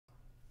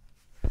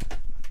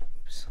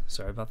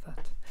Sorry about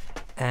that.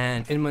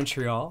 And in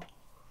Montreal.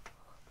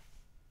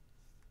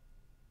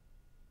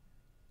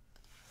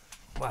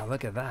 Wow,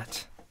 look at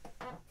that.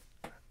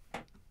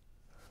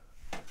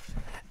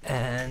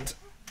 And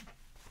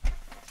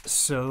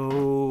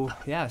so,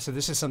 yeah, so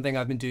this is something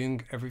I've been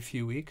doing every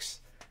few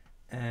weeks.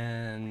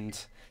 And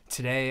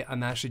today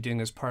I'm actually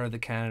doing as part of the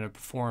Canada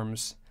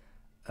Performs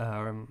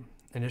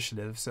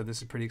initiative. So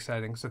this is pretty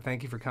exciting. So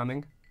thank you for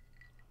coming.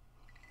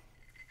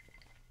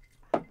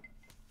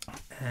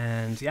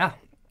 And yeah,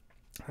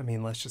 I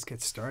mean, let's just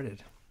get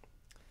started.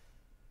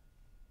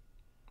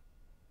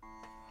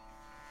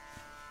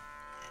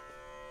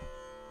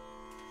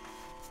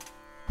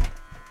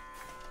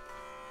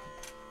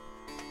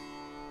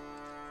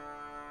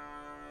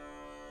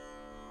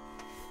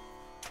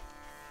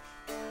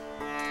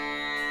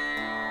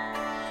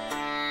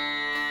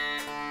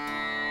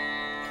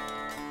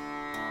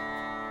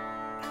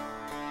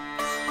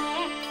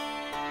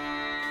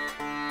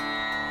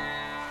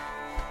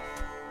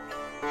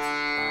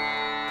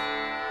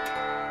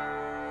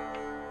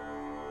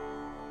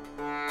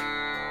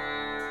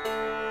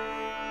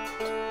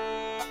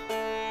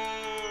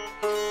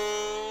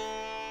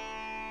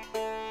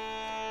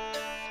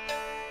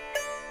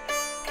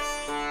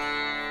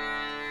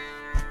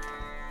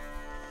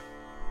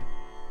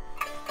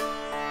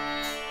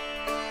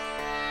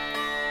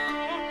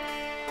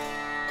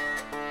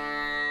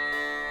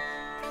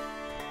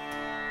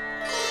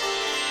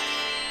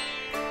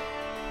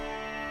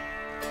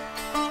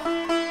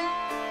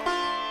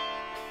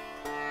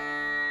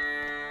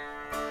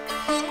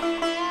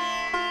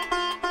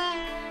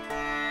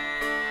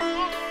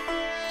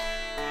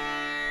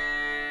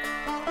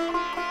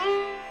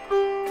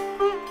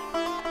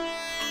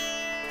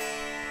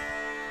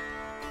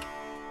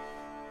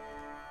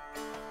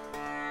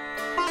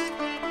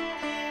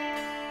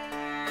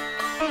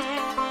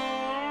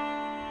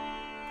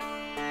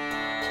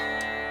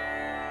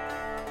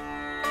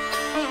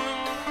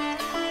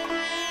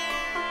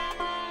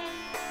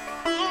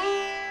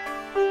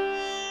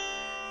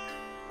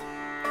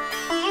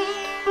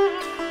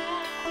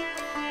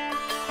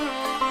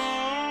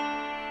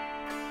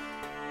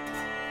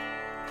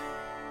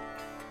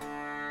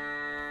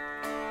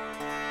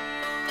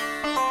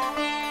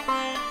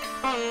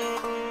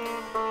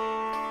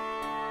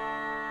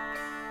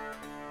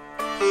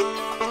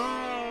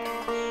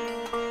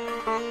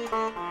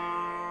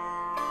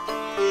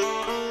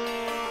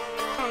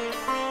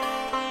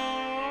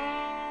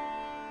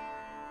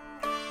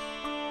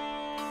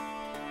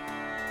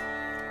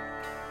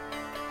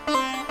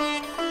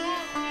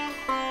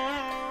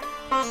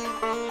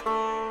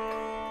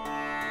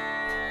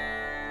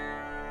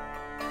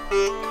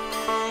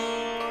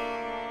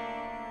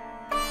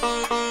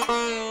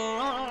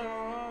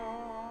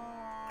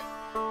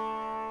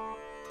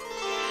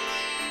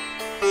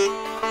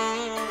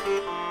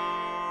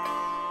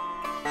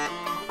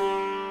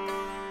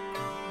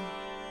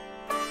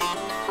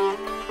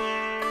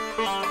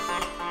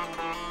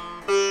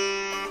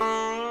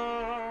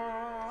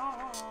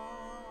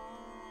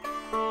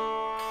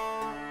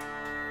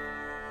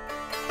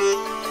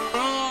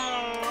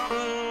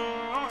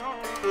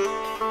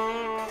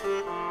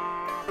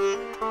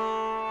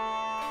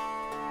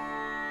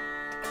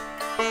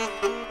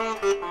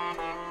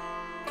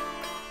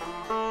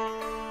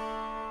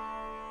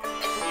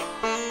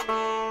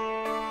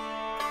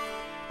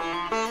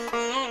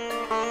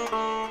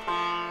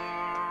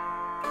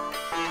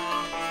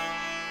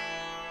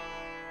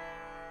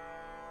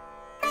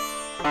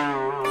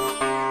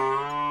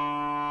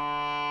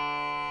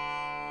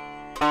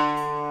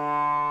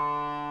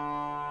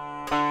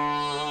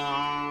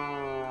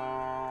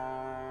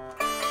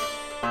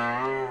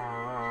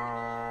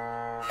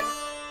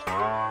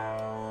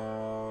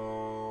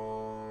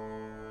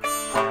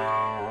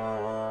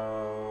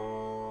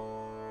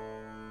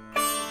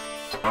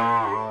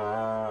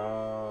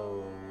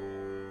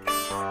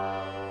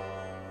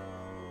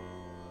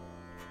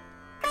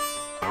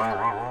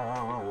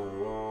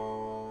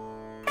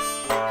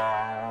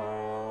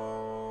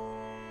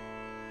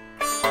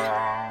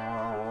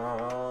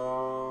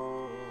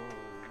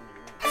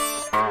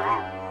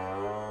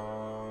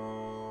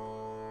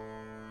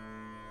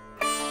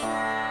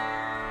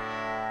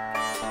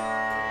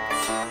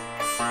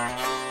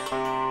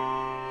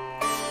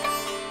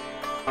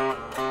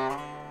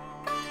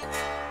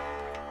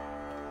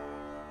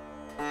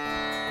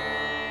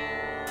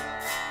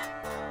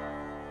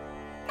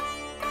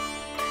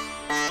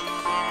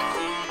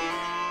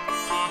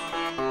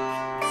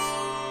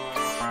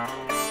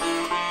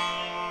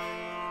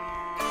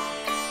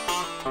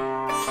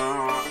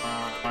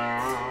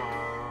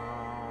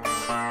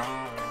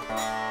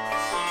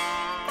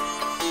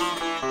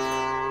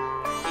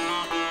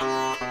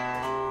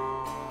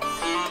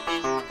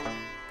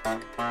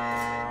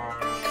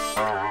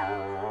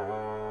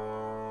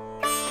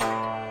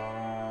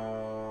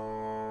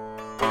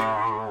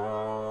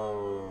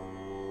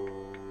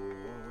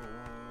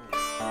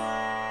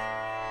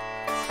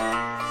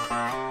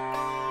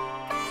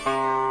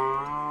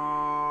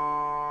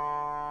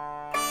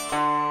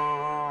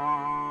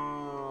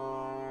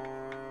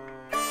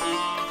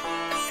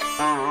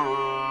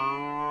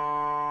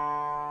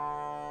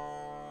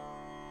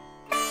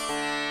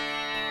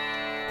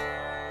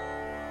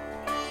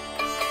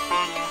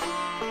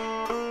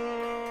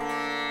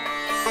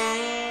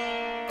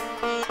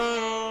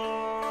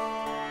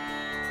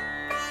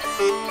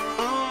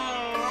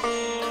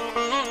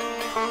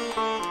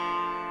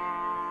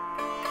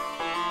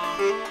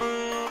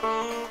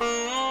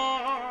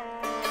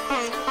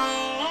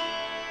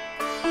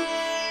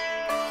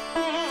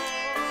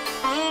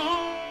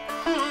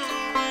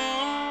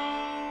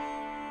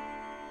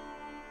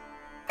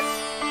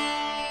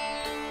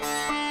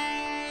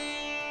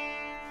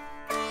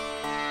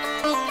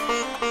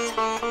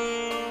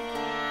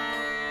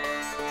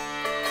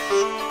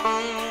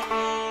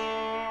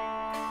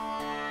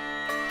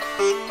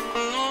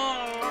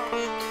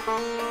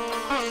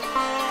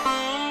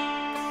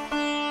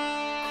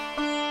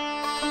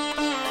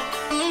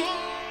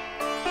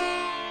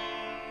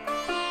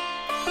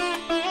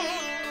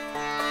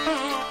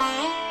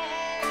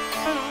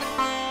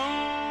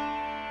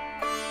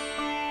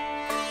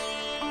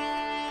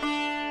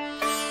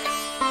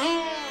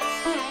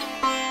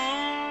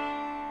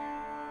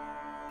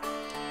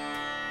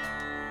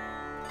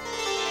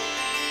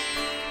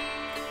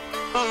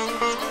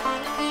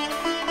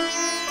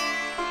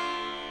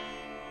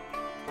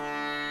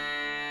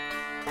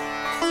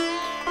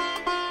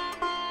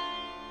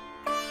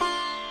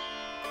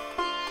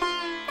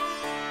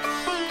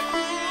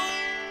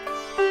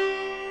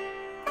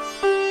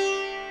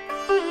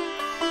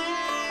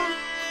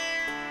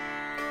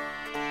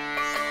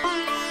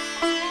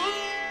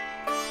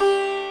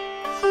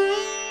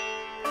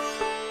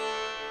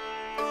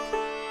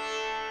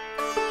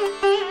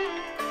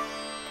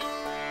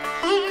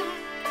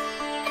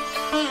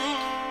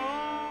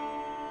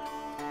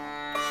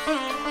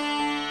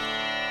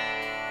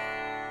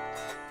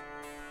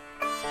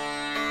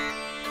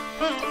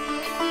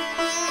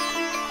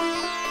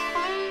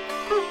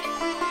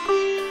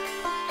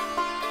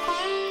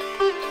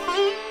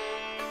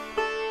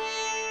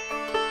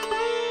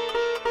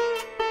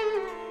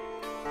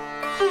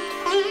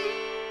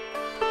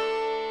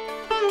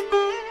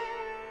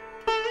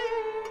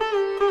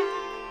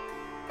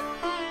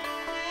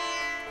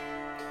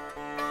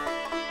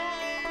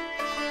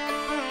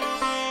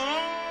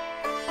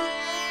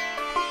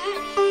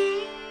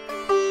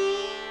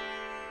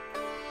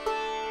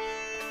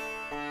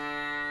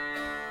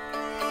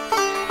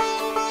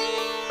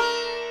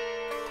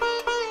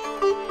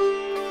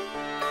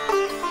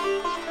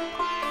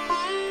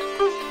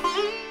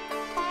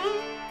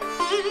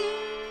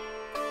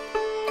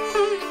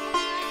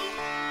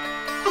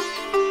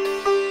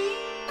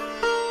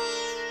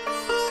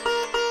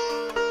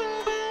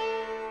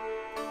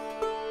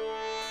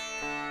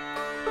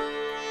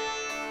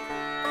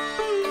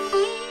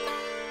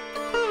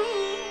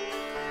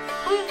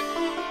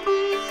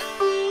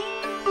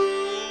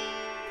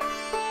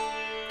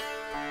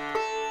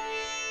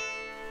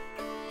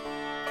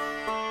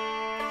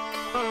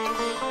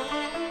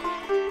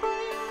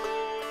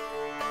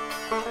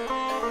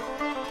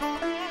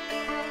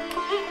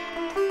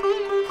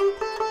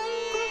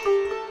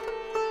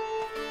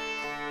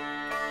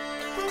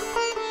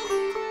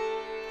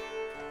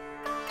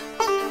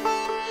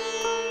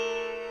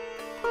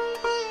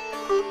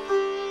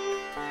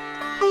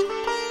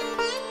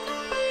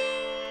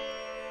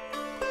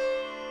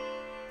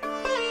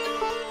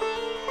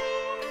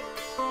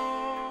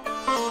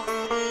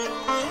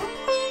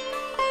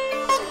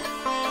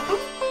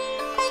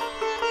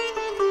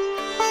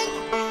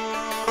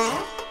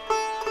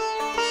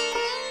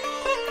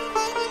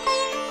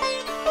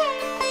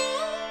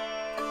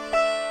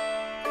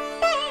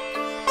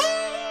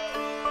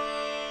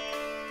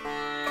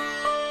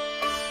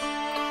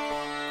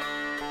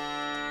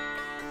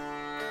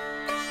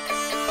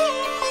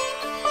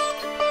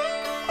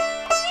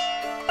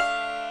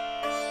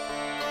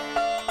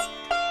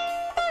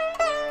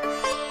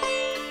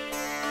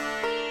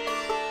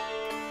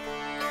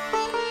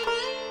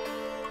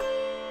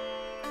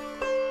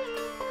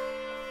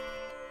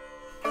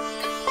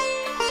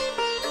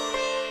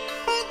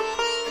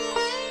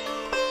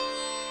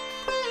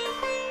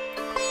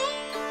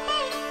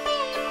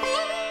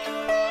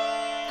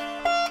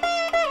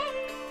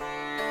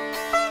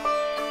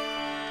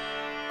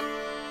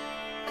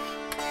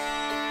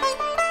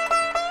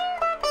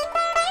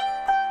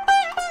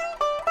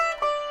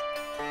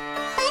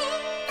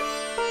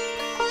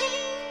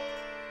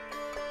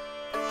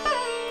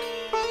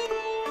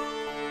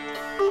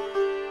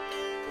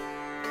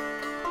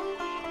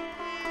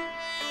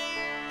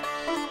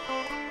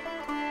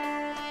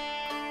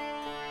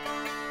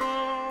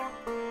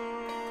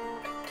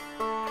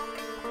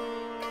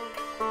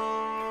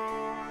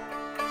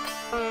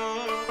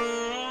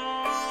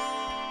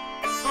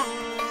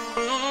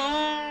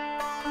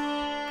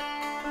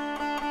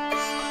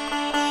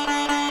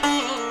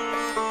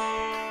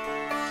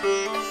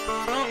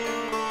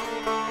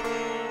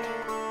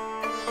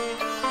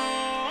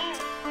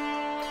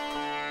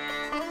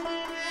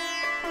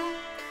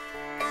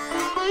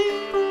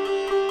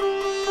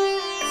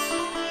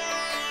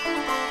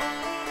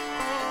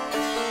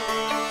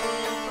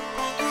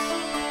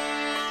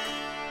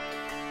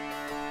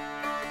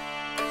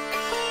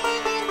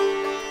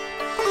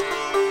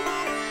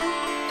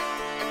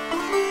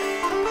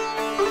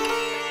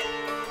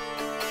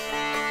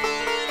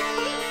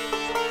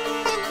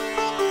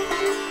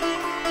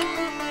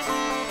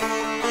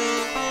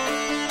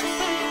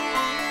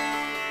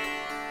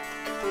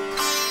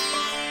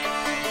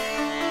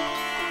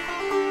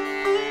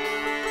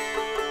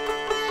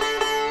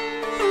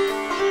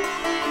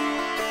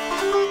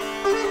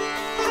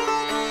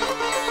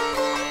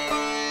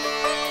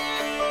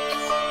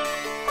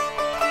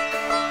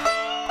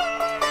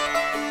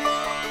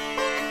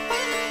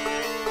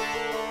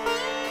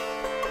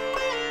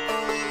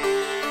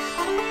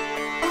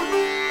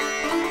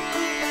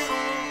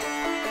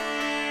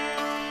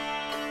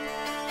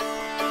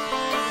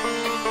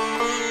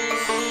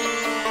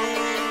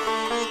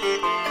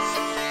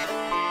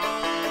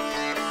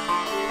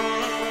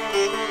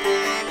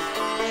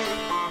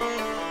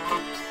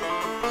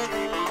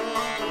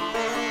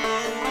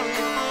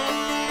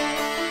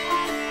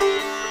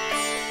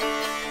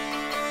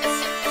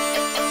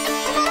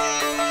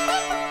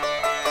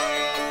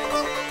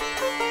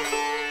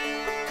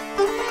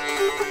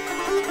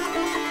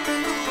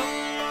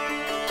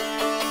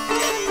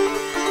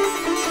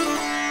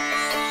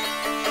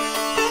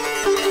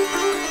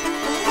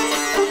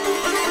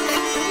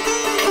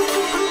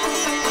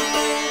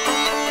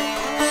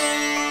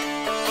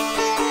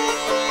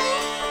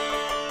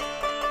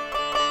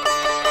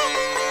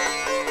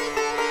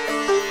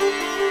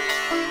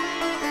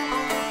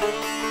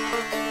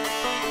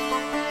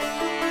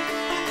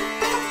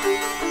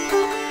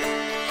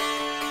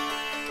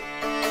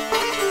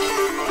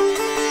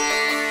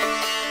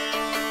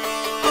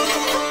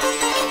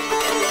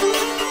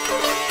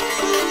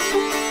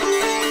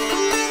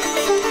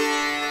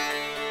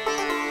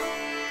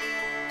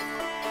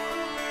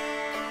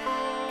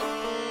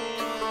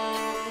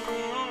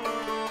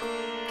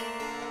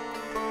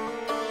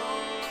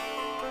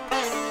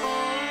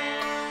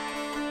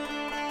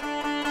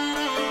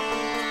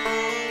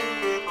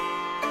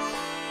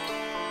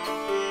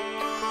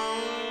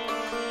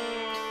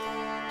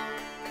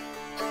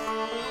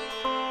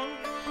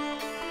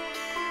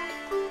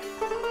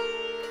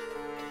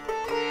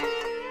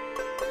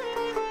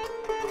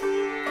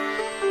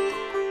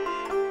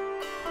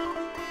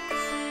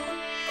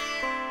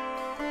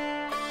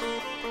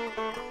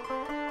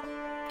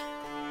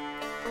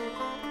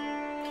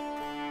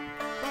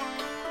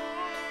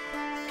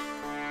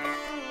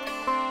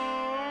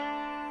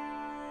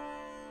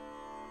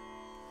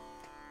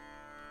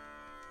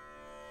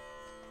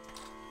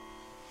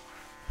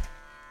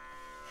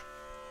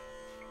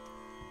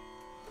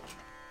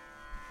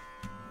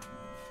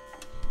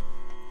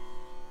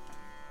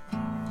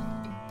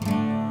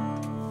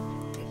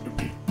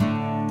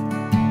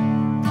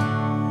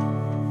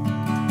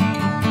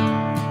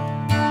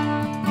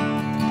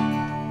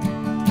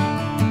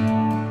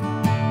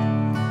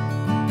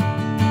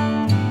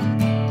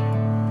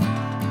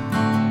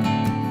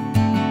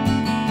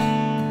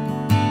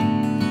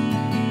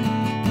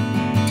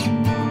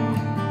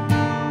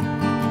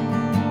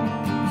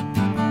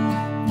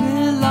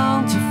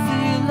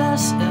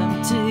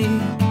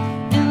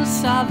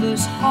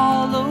 this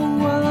hollow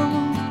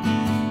world.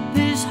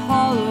 These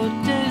hollow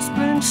days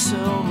bring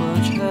so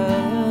much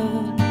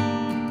hurt.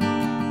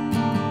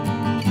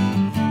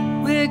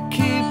 We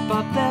keep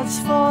our beds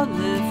for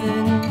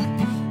living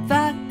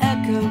that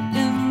echo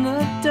in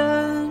the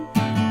dirt.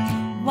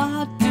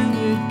 Why do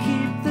we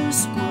keep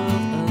this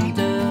world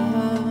under?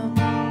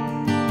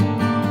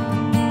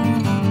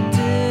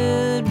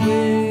 Did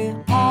we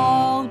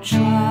all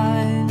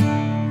try?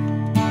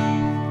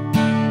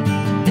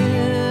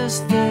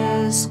 Is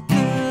this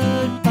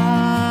goodbye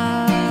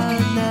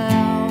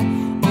now?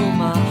 Oh,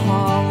 my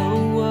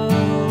hollow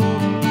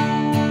world.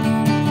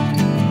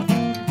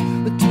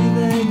 What do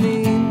they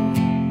mean,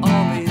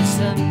 all these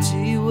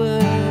empty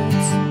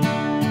words?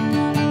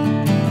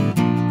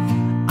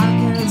 I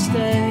can't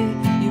stay,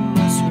 you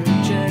must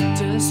reject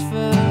us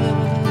first.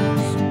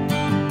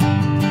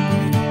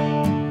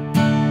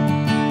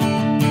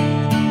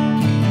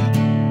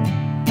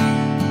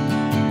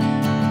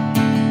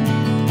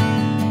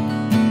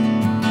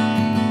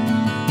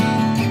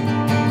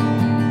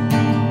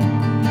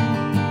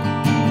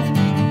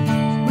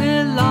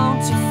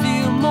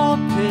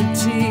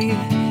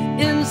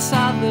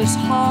 Inside this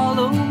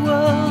hollow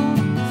world,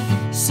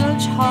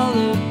 such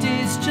hollow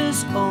deeds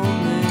just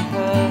only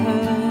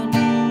hurt.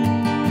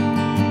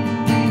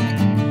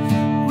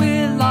 We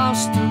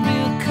lost the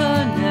real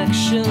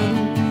connection,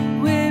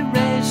 we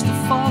raised a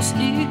false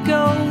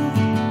ego.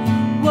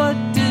 What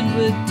did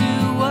we do,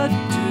 what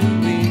do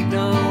we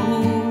know?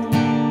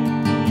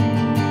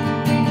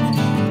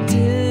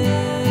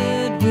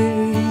 Did we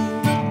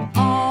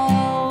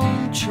all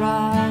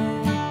try?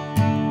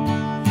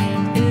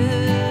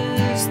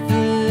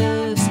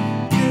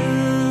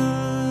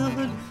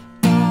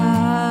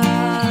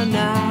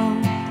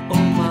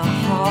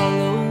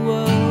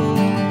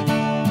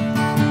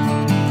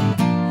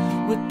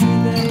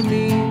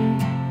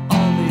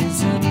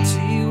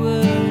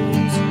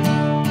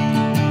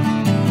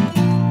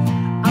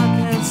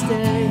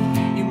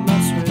 You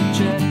must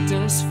reject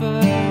us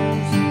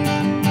first.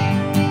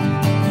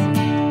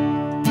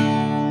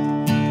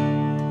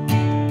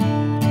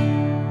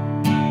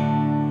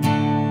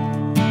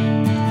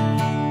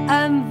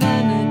 And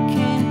then it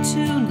came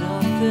to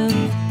nothing,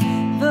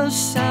 the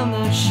sound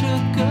that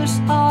shook us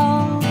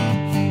all,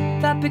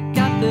 that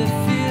begat the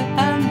fear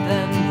and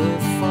then the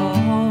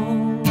fall.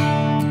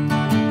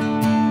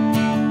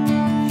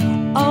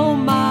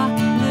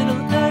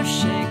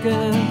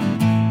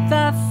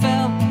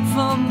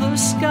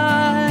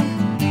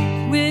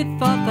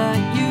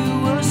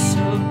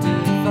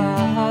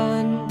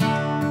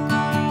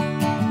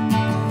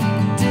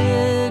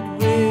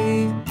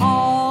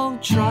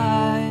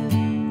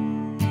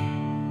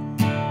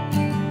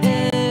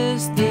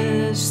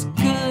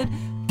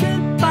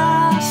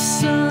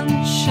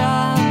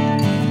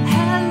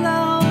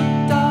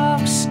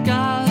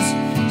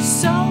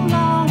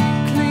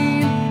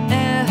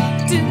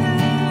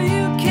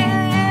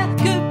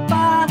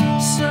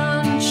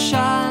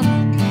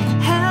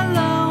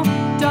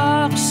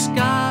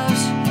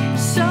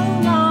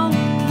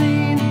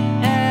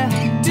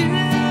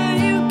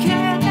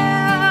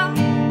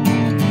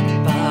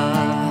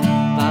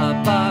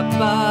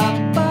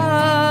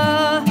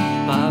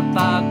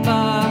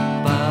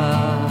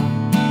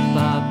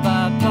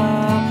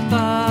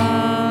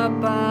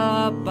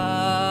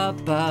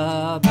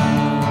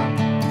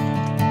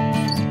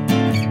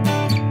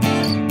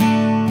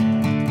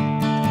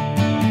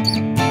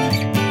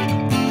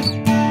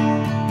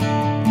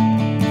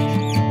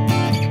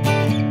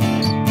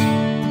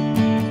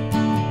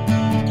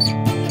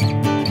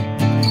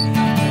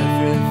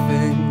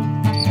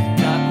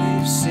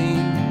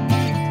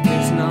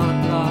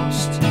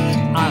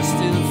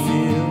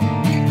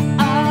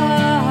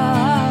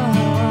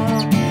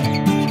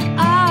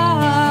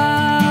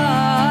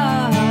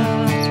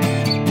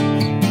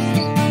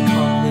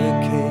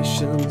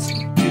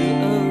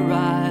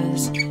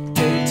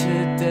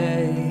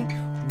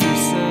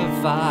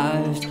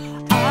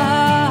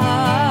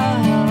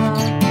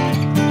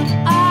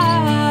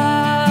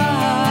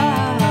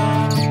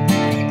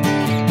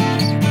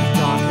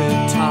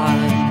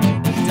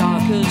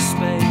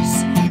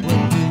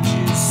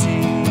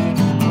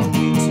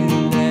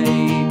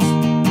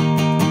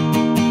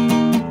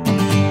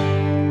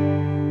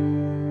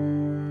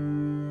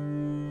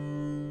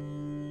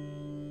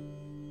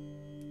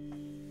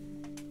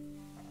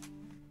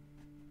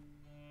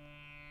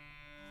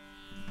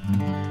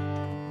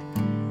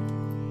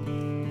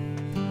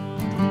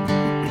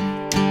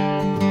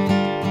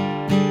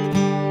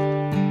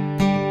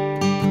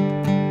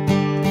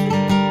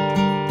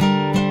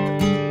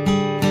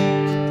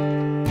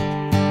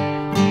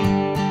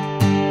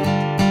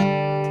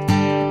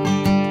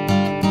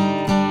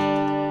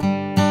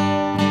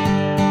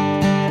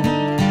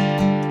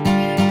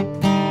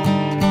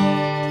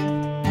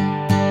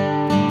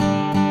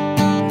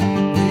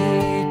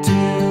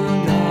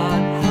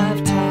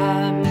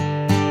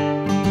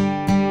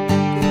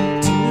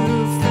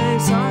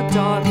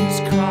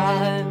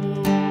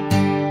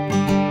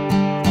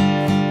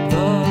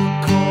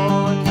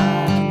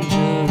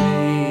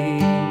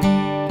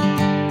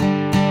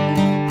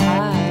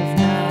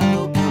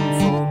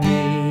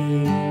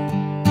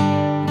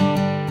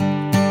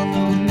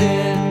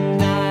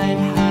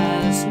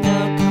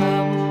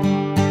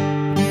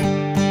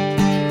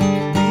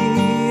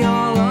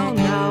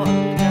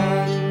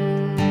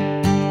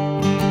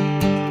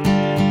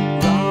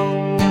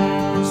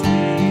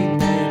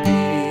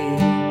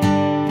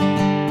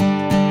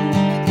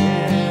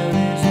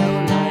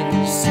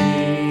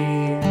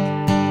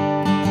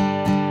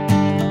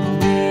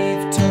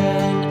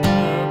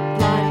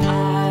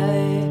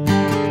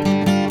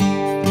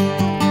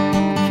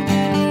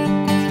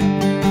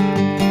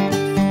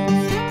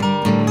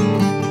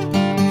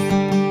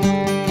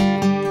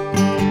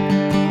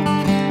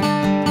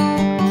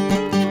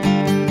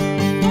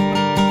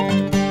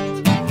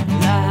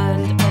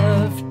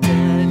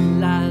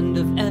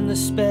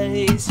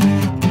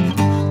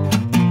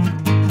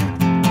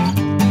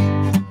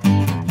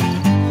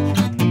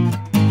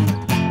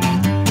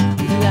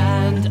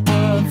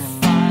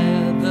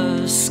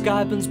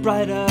 heavens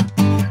brighter.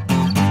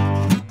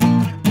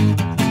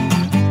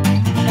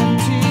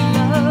 Empty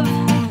love,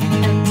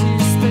 empty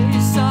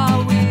space,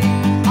 are we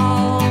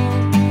all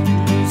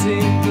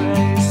losing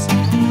grace?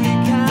 We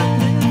can't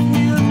live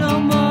here no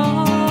more.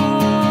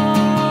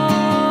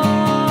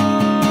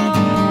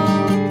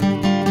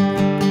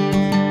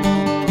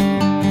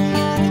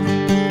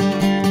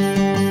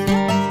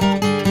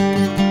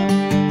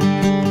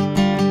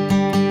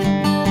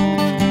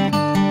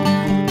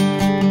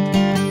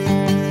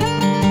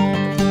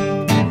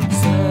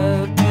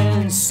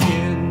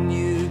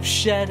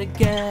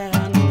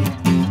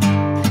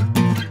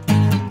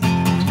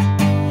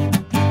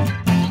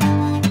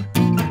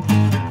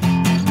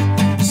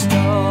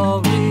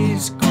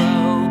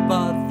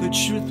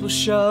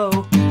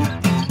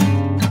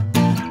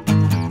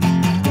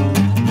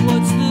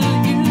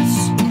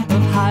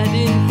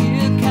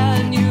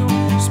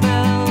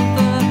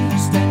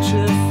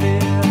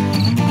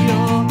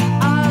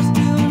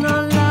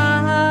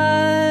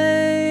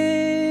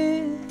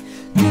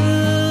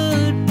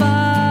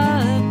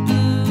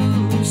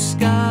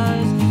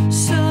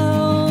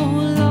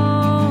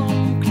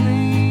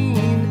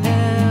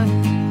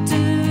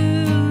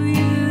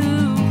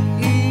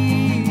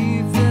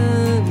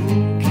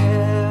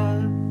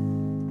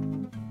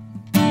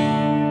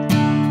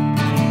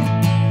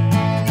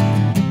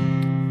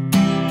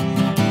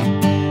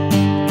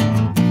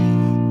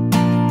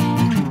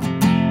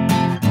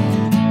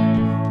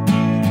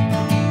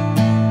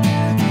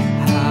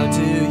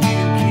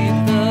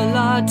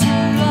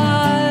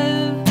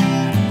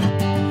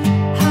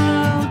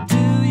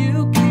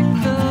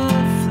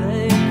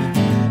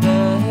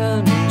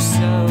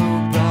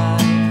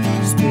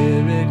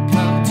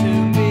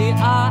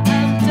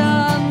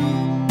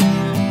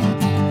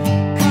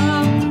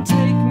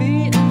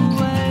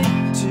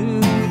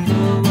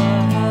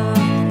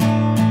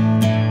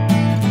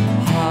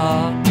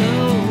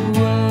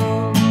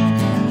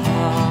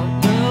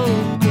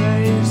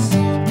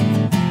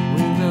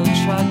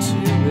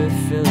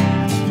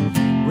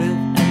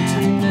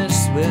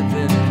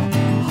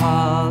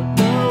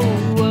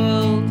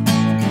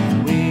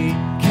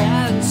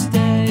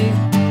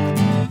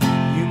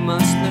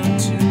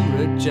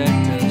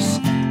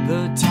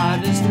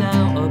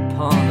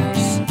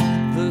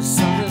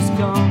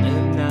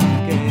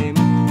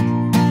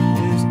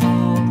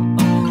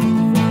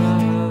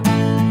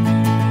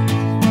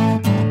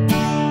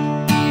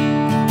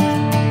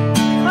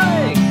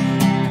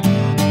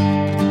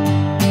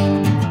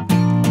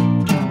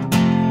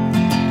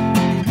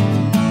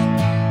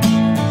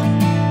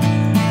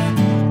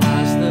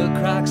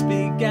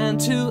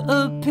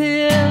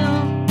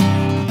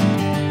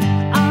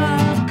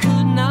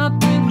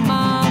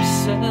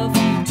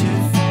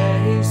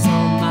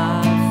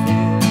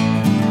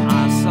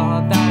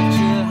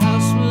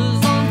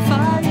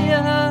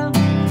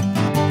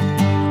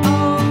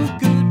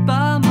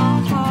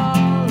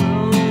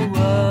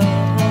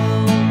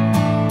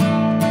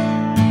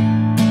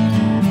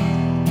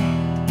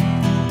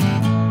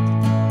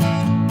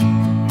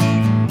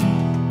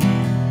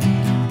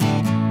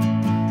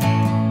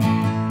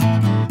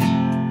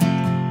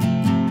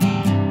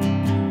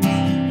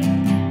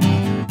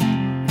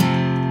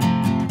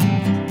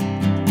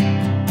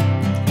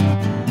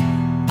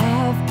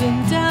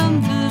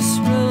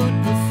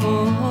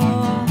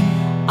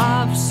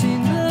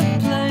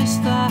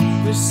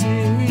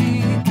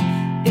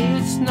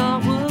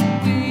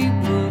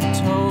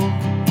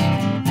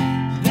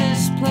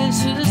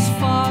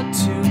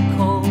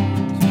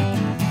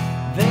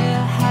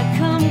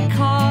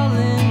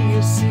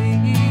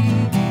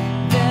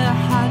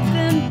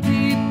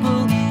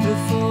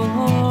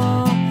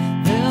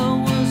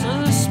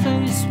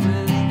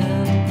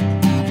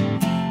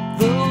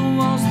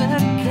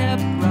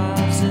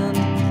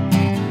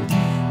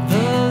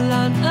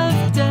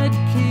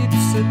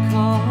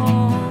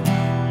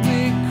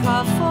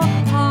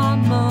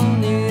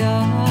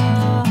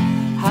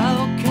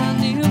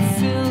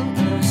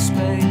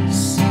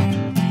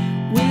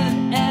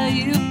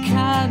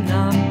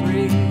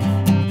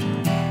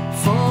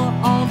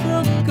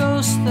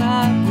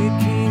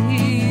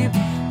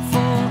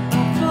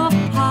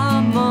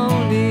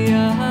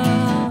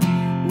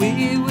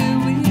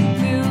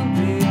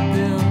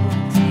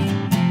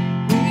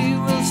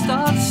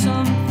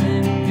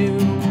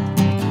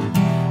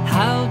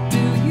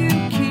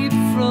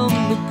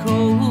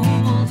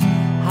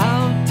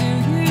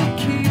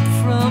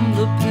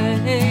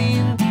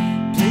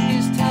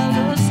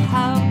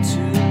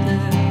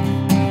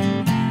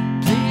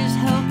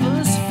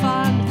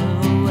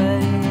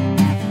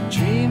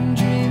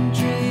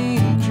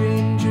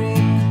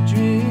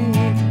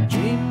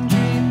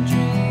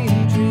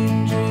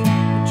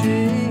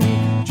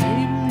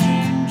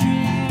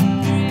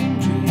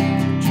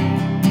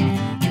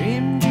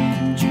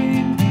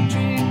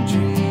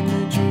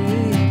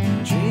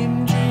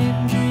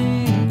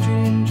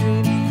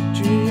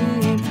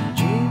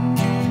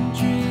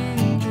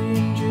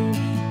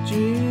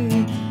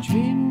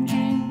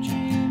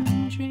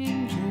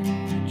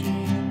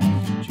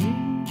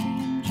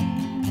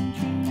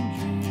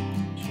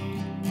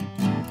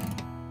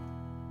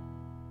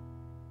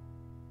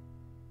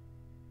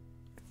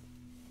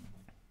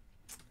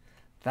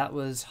 That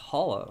was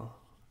Hollow.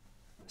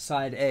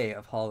 Side A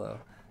of Hollow.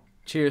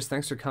 Cheers,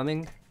 thanks for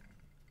coming.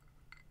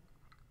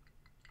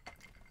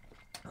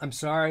 I'm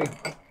sorry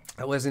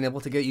I wasn't able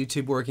to get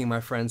YouTube working,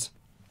 my friends,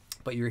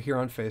 but you're here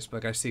on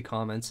Facebook. I see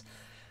comments.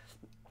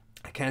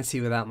 I can't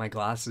see without my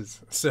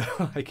glasses, so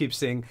I keep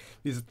seeing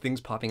these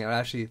things popping out. I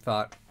actually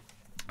thought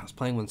I was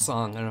playing one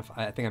song. I don't know if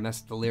I think I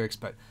messed up the lyrics,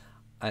 but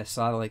I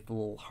saw like the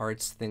little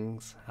hearts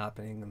things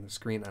happening on the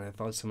screen, and I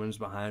thought someone was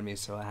behind me,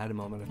 so I had a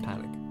moment of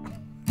panic.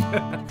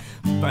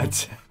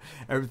 But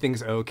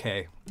everything's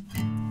okay.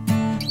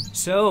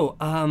 So,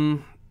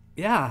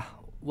 yeah,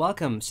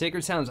 welcome,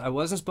 Sacred Sounds. I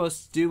wasn't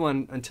supposed to do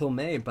one until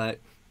May, but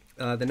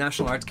the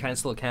National Arts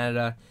Council of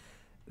Canada,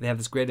 they have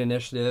this great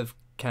initiative,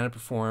 Canada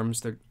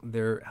Performs.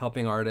 They're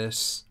helping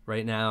artists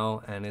right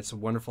now, and it's a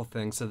wonderful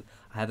thing. So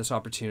I had this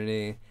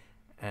opportunity,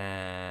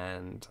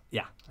 and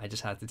yeah, I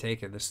just had to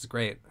take it. This is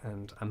great,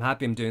 and I'm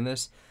happy I'm doing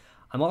this.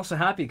 I'm also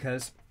happy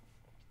because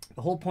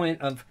the whole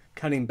point of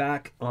cutting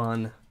back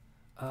on,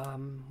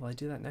 will I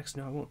do that next?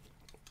 No, I won't.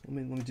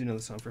 Let me do another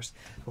song first.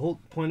 The whole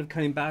point of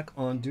cutting back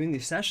on doing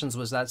these sessions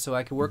was that so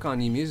I could work on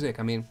new music.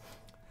 I mean,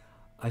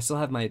 I still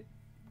have my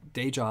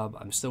day job.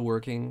 I'm still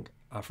working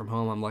from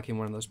home. I'm lucky I'm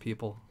one of those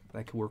people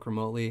that can work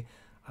remotely.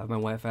 I have my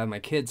wife, I have my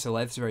kids, so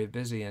life's very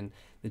busy, and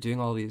doing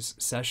all these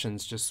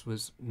sessions just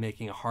was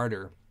making it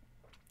harder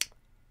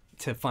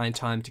to find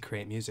time to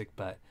create music.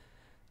 But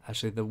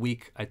actually the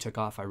week I took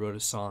off, I wrote a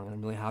song, and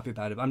I'm really happy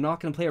about it. I'm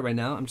not going to play it right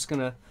now. I'm just going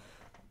to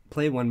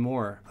play one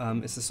more.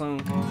 It's a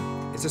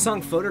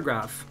song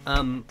Photograph.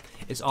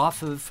 It's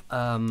off of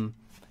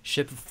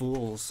Ship of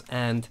Fools,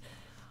 and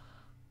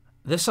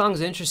this song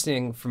is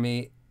interesting for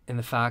me in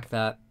the fact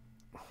that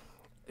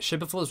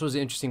Ship of Fools was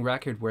an interesting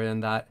record wherein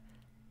that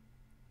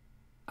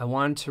I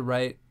wanted to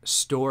write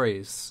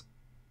stories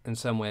in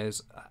some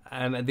ways.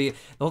 And the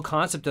whole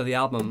concept of the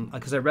album,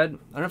 because I don't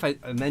know if I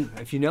meant,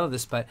 if you know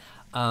this, but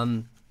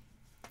the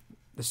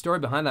story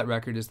behind that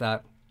record is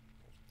that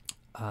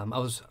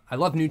I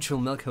love Neutral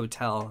Milk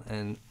Hotel,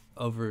 and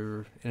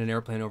over in an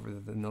airplane over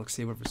the Milk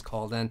Sea, whatever it's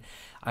called, and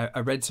I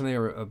read something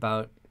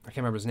about, I can't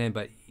remember his name,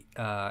 but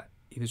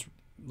he was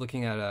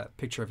looking at a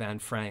picture of Anne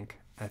Frank,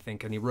 I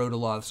think, and he wrote a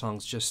lot of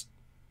songs just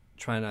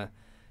trying to,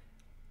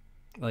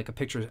 like, a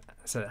picture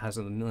said it has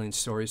a million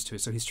stories to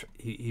it, so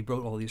he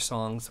wrote all these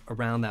songs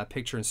around that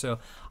picture. And so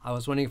I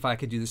was wondering if I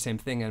could do the same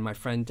thing. And my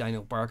friend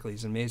Daniel Barclay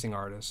is an amazing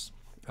artist.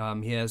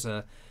 He has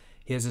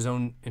his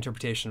own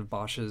interpretation of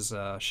Bosch's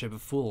Ship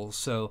of Fools,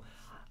 so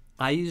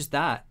I used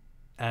that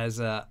as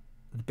the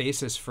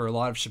basis for a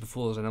lot of Ship of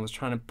Fools, and I was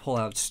trying to pull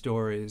out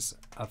stories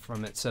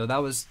from it. So that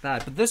was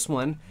that. But this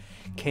one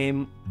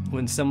came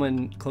when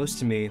someone close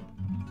to me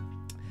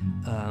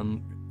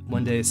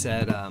one day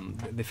said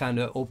they found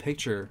an old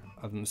picture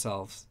of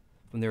themselves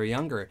when they were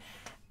younger,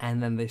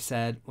 and then they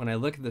said, when I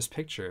look at this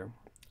picture,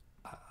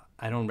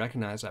 I don't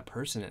recognize that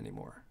person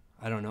anymore.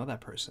 I don't know that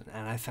person.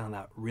 And I found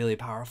that really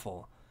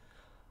powerful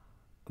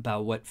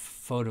about what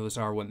photos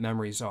are, what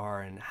memories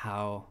are, and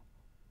how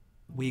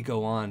we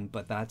go on,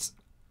 but that's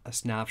a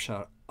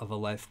snapshot of a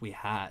life we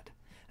had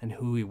and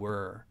who we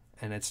were,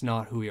 and it's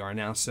not who we are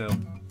now. So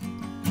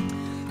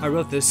I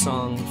wrote this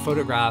song,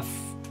 Photograph,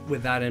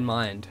 with that in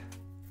mind.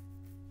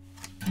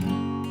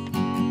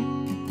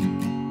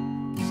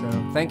 So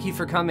thank you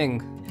for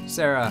coming,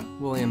 Sarah,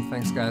 William.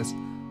 Thanks, guys.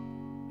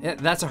 Yeah,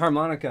 that's a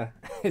harmonica.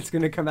 It's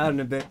going to come out in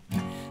a bit.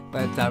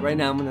 But right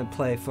now I'm going to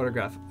play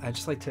Photograph. I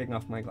just like taking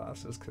off my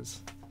glasses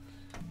because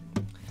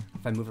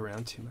if I move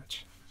around too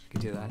much, I can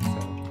do that. So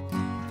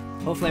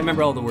hopefully I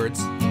remember all the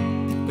words,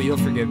 but you'll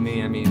forgive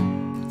me. I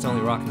mean, it's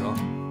only rock and roll.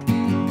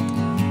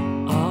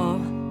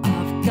 All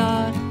I've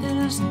got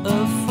is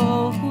a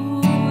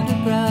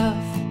photograph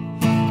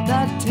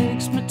that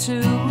takes me to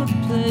a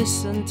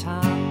place and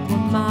time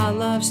when my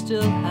life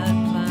still had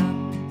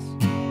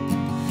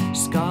plans.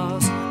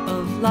 Scars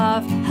of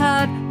life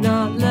had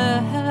not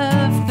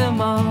left their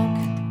mark,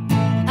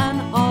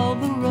 and all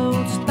the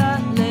roads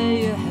that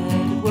lay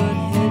ahead were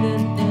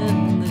hidden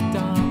in the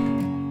dark.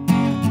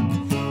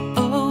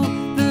 Oh,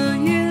 the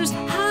years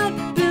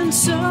had been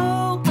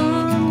so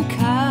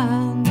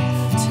unkind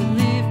to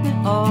leave me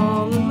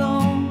all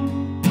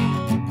alone.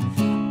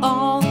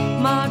 All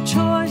my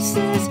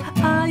choices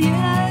are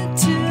yet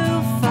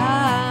to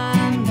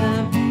find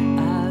them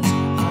as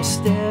I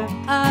stare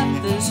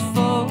at this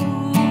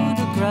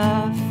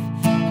photograph.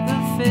 The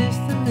face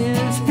that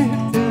is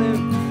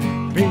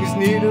brings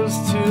needles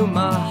to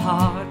my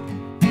heart.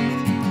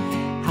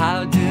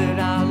 How did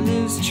I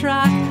lose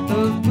track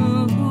of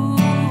who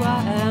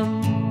I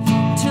am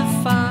to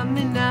find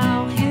me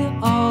now here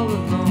all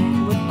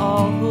alone with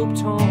all hope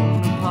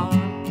torn apart?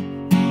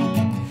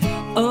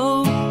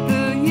 Oh,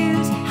 the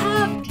years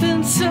have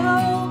been so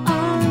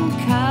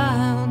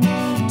unkind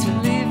to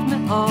leave me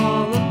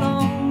all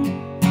alone.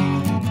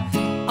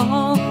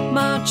 All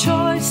my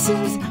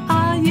choices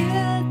are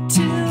yet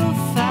to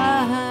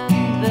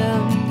find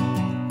them.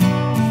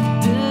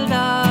 Did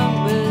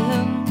I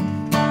win?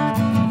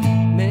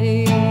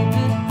 Maybe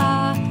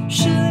I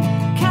should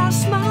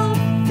cast my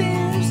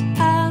fears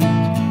and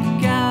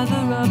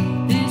gather up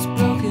these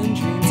broken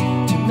dreams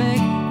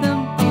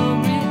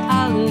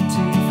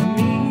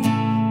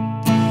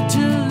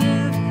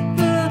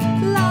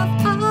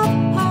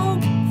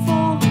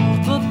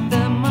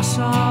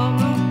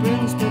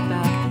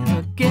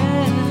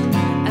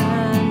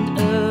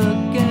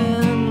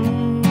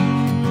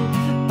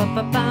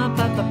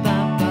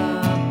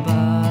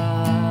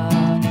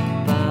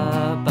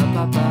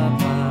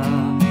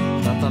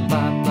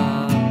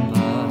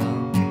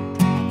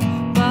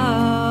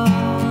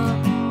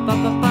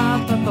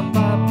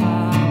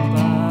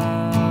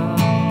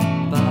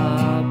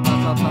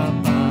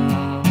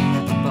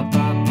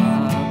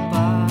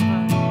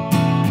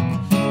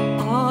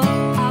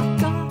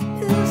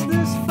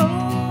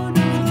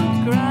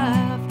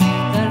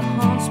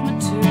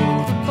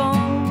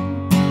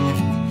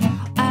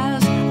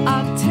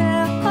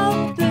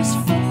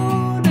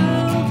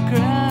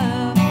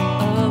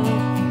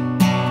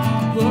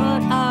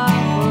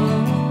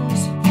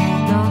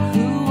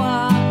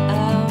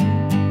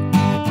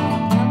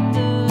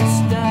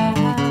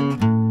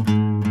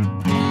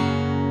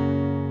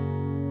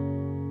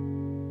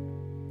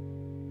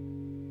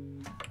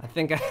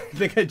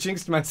think I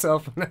jinxed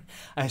myself.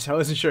 I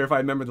wasn't sure if I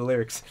remember the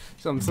lyrics,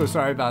 so I'm so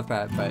sorry about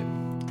that. But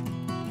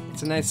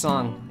it's a nice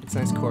song. It's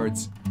nice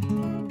chords.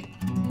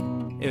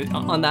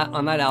 On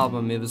that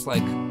album, it was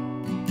like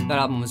that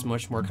album was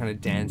much more kind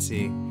of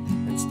dancey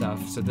and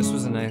stuff. So this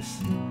was a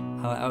nice.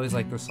 I always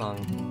like this song.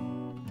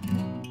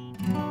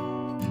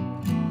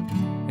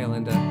 Hey,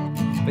 Linda.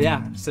 But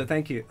yeah, so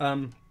thank you.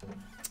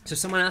 So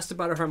someone asked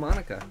about a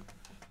harmonica.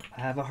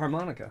 I have a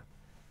harmonica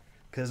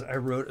because I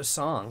wrote a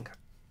song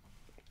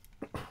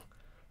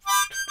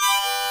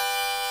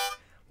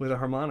with a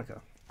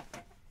harmonica.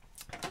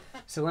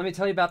 So let me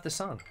tell you about this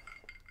song.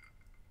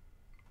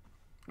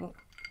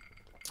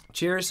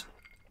 Cheers.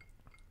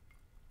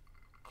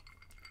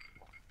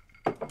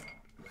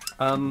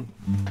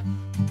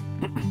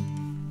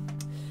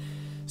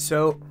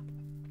 So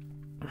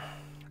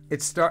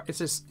it's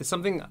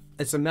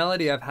a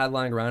melody I've had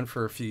lying around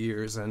for a few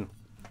years, and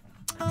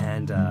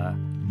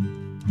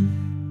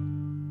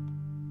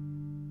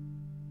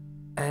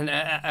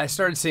I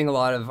started seeing a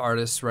lot of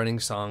artists writing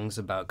songs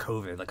about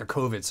COVID, like a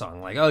COVID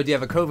song, like, oh, do you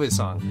have a COVID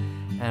song?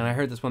 And I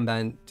heard this one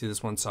band do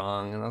this one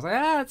song, and I was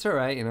like, it's all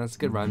right, it's a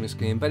good rhyming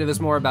scheme. But it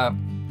was more about,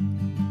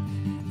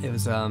 it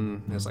was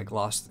like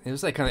lost. It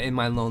was like kind of in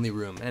my lonely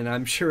room, and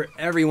I'm sure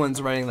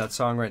everyone's writing that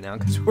song right now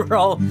because we're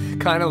all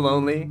kind of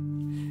lonely,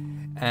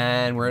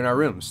 and we're in our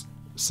rooms.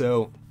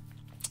 So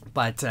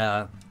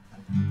I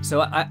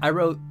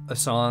wrote a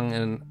song,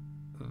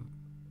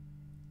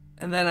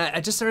 and then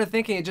I just started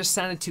thinking it just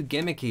sounded too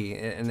gimmicky,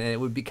 and it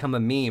would become a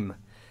meme.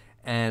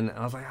 And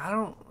I was like, I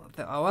don't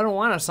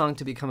want a song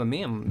to become a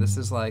meme. This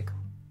is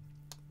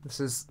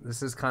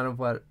kind of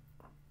what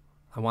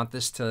I want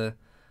this to.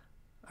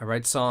 I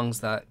write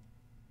songs that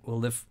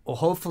will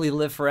hopefully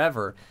live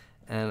forever.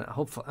 And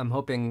I'm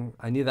hoping,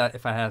 I knew that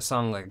if I had a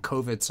song like a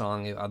COVID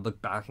song, I'd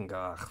look back and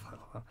go,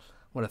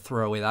 what a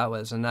throwaway that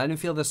was. And I didn't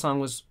feel this song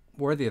was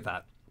worthy of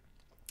that.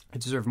 It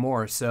deserved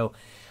more. So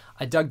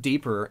I dug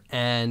deeper,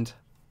 and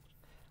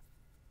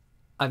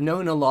I've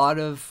known a lot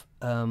of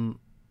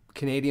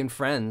Canadian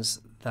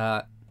friends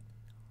that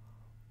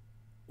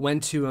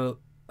went to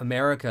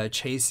America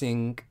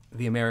chasing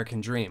the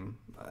American dream.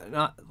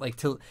 Not like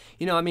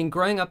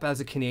growing up as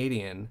a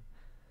Canadian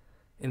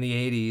in the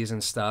 80s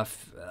and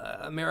stuff,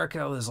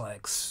 America was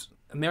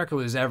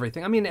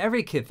everything. I mean,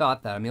 every kid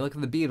thought that. I mean, look at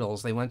the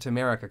Beatles. They went to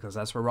America because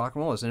that's where rock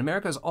and roll is. And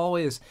America's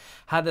always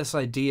had this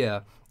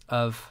idea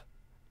of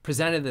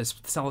presented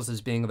themselves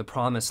as being the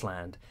promised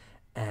land,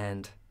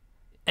 and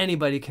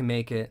anybody can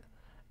make it.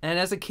 And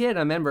as a kid, I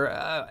remember,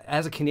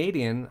 as a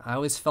Canadian, I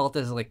always felt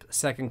as like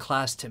second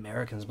class to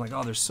Americans. I'm like,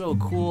 oh, they're so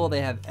cool.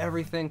 They have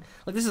everything.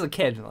 Like, this is a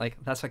kid. Like,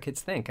 that's what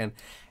kids think. And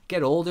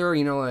get older,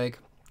 like,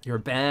 you're a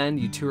band,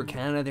 you tour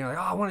Canada. They're like,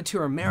 oh, I want to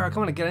tour America. I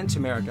want to get into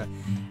America.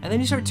 And then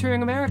you start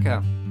touring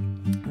America.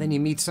 And then you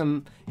meet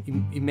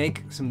you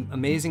make some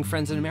amazing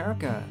friends in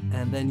America.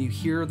 And then you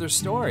hear their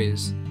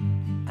stories.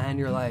 And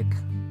you're like,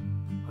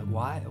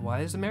 why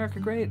is America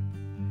great?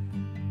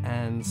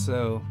 And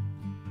so...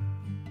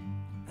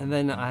 And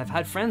then I've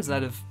had friends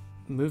that have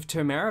moved to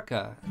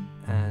America,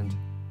 and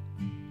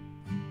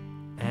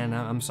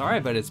I'm sorry,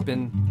 but it's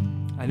been,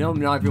 I know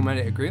not everyone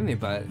might agree with me,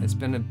 but it's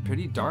been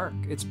pretty dark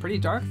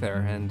there,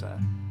 and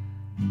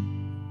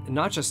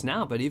not just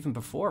now, but even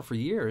before, for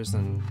years,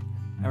 and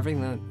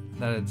everything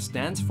that it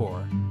stands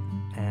for.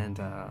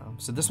 And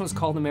so this one's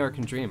called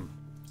American Dream.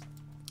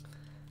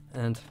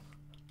 And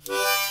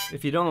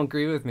if you don't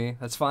agree with me,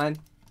 that's fine.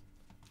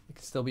 We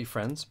can still be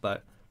friends,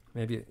 but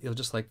maybe you'll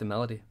just like the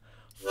melody.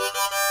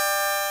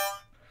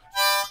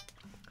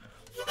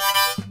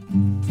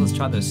 So let's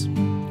try this.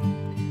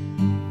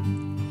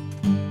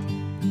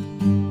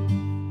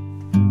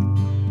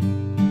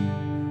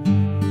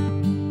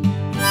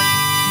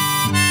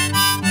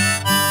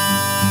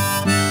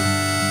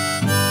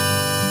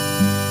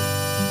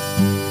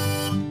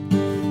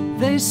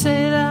 They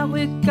say that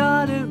we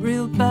got it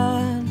real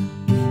bad.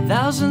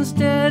 Thousands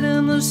dead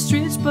in the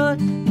streets,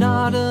 but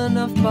not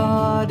enough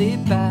body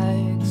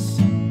bags.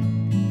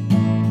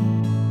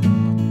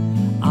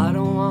 I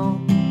don't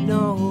want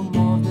no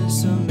more of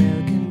this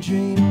American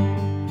dream.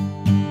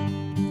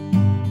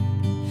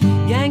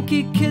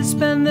 Yankee kids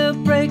spend their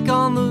break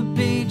on the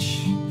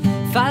beach.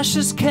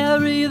 Fascists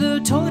carry their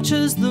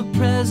torches. The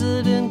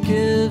president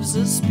gives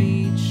a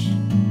speech.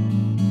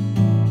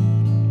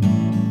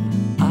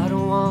 I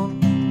don't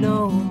want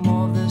no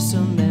more of this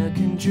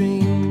American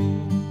dream.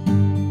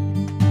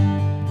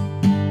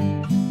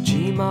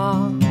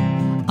 Gee-ma,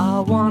 I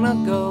wanna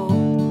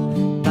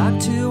go back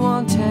to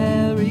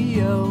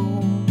Ontario.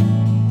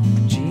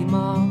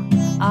 Gee-ma,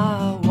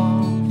 I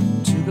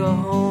want to go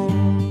home.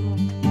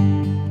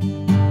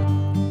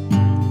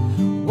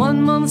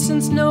 1 month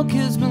since no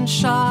kid's been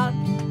shot.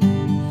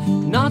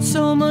 Not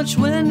so much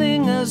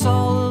winning as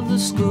all of the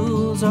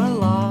schools are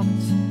locked.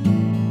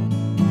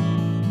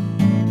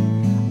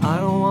 I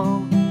don't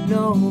want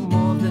no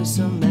more of this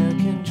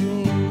American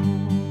dream.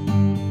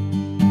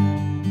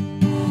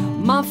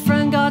 My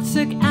friend got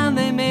sick and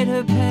they made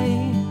her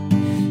pay.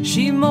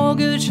 She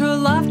mortgaged her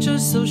life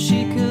just so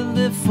she could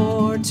live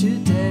for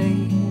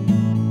today.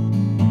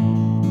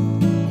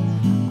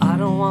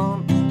 don't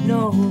want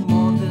no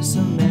more this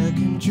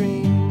American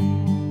dream.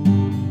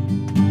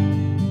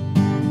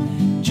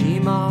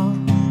 G-Ma,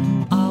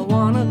 I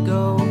wanna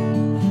go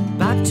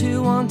back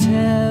to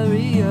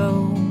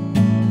Ontario.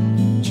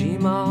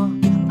 G-Ma,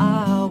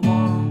 I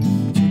want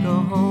to go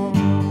home.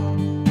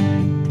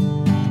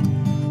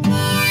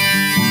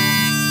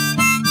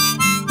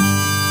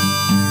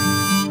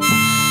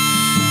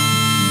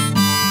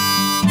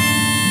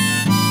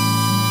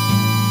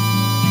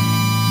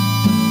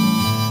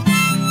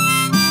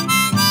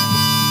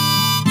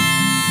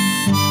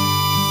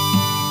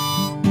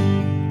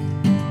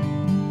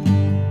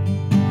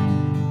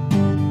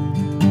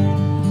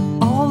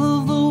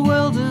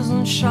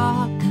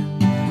 Shock.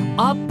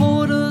 Our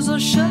borders are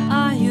shut,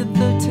 I hear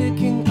the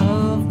ticking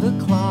of the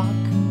clock.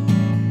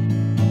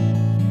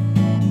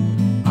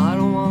 I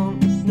don't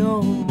want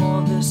no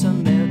more this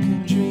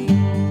American dream.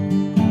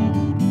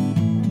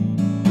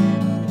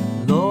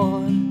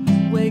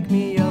 Lord, wake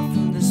me up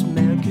from this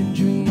American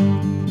dream.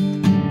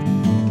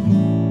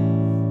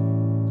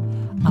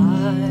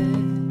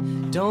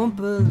 I don't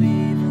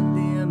believe in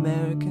the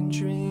American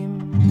dream.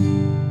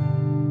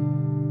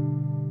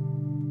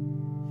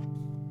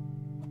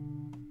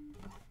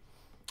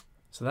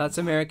 So that's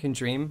American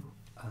Dream.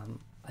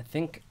 I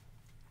think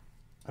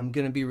I'm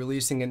going to be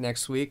releasing it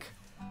next week.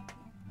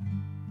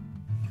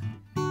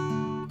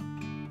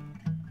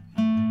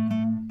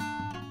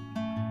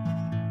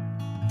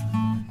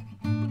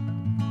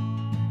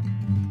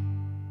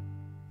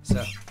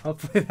 So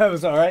hopefully that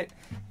was all right.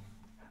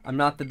 I'm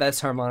not the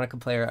best harmonica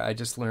player. I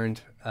just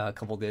learned a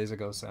couple days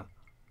ago, so.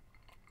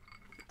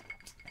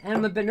 And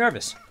I'm a bit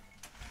nervous.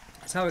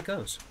 That's how it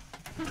goes.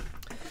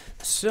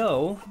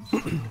 So,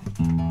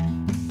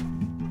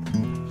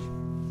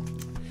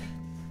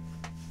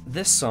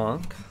 this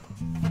song,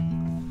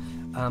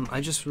 I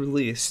just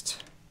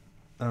released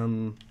a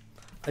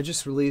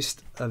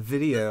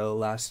video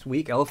last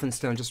week. Elephant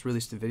Stone just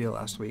released a video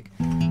last week,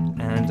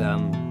 and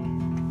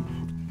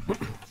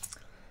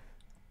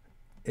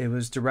it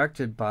was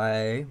directed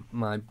by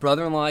my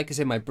brother-in-law. I could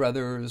say my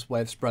brother's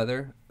wife's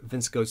brother,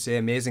 Vince Gauthier,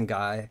 amazing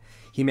guy.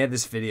 He made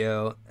this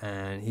video,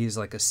 and he's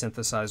like a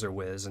synthesizer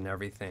whiz and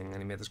everything,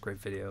 and he made this great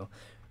video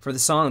for the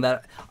song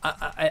that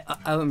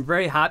I'm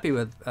very happy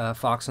with.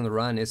 Fox on the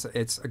Run.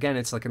 It's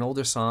like an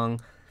older song,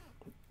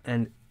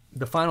 and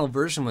the final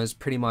version was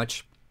pretty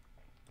much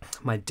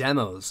my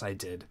demos I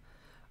did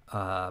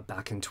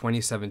back in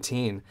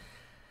 2017,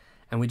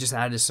 and we just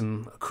added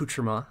some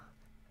accoutrement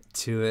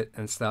to it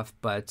and stuff.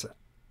 But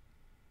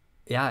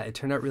yeah, it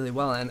turned out really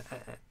well,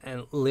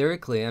 and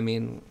lyrically, I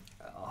mean,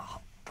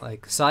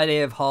 like side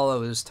A of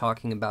Hollow is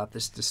talking about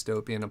this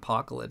dystopian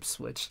apocalypse,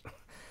 which,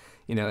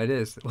 you know, it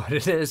is what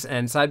it is.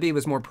 And side B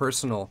was more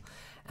personal.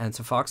 And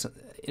so Fox,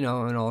 you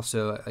know, and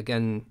also,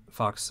 again,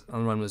 Fox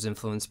on the Run was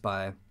influenced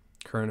by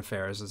current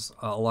affairs, as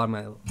a lot of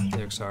my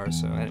lyrics are.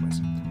 So anyways,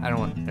 I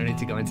don't need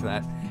to go into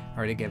that. I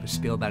already gave a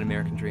spiel about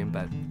American Dream,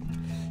 but.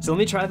 So let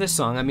me try this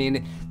song. I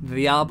mean,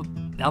 the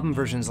album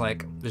version's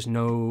like, there's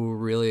no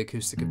really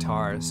acoustic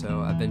guitar. So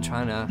I've been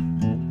trying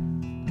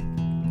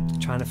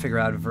to figure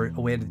out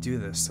a way to do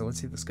this. So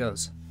let's see if this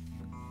goes.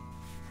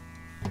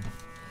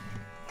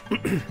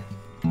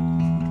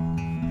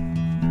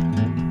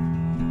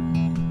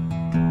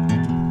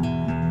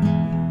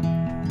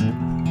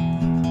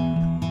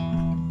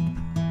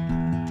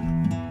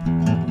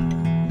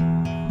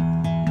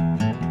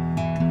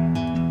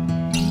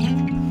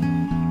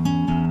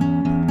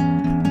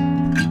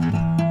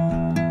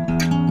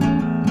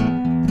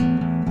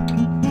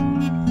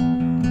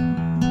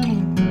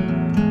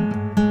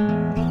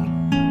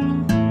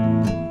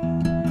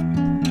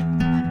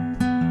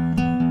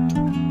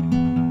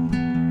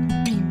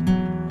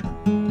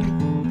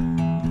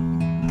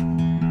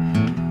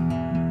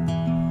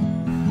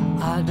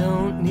 I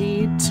don't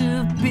need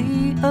to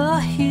be a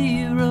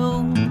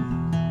hero.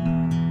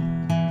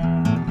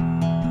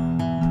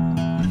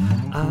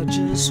 I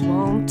just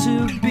want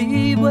to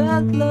be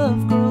where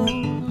love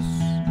grows.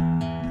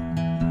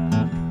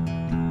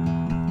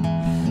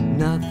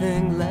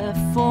 Nothing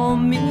left for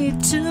me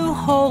to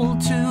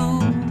hold to.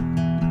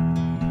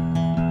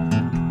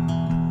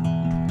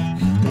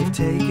 They've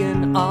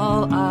taken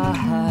all I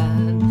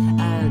had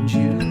and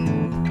you.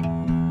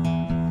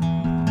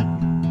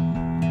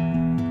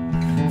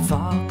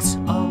 Fox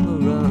on the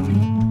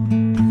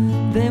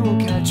run, they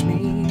won't catch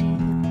me.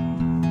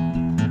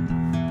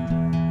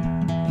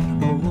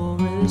 A war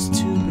is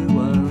to be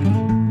won.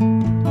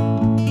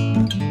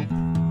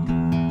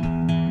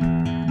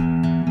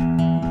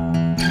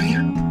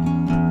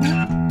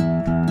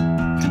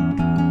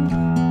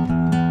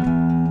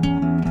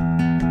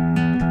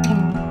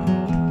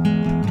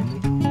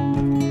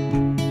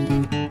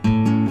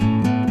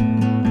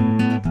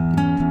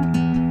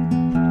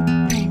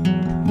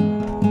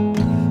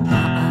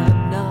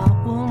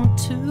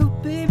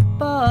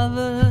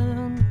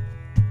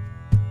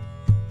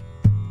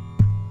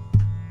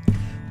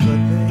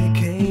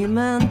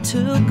 And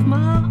took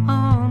my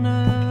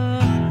honor.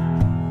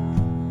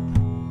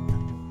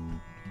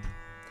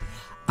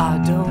 I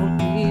don't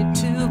need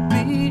to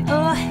be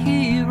a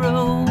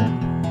hero.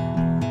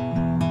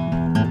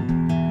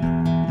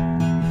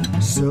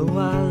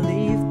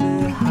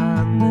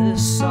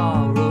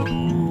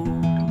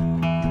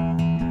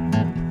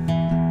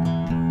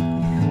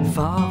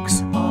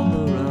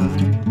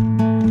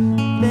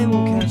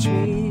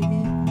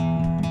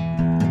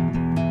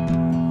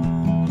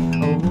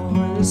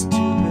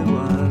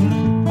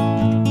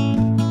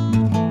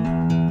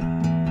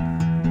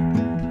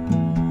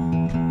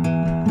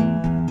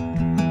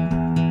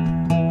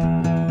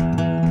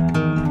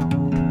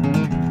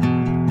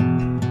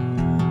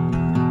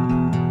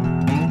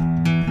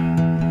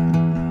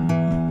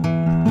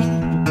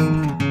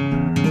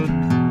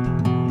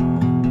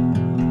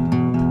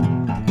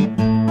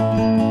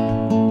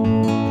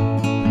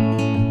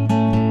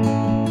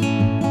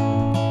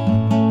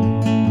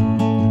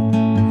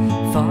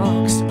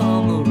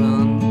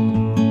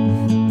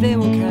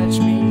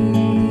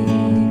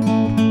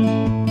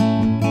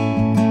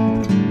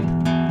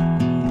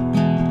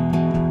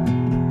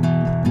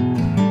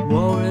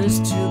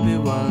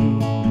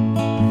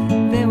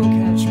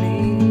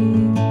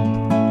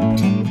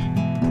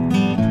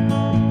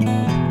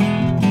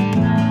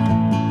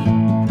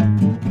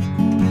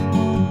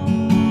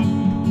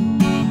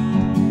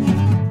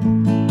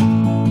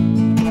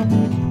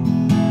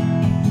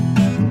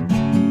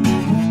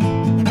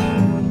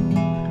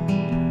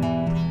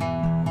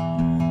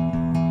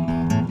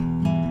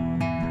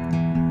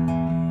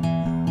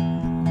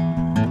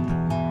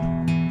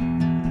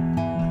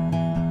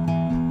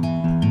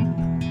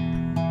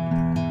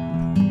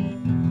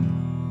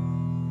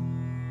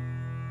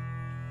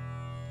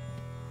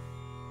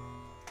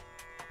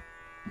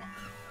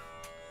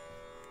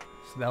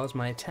 So that was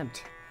my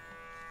attempt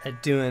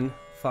at doing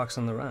Fox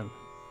on the Run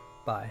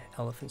by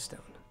Elephant Stone.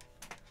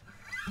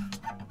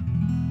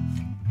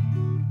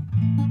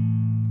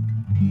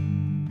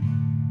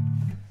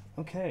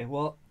 Okay,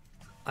 well,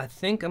 I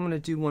think I'm gonna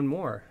do one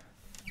more.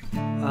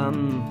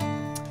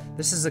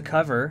 This is a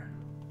cover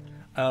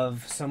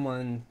of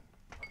someone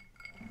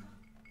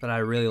that I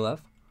really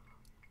love.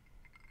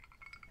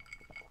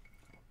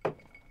 I'm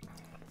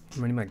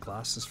running my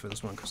glasses for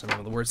this one because I don't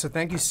know the words. So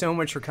thank you so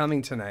much for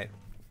coming tonight.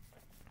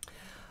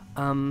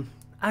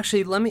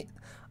 Actually,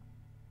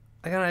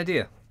 I got an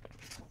idea.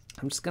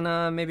 I'm just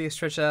gonna maybe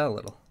stretch it out a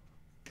little.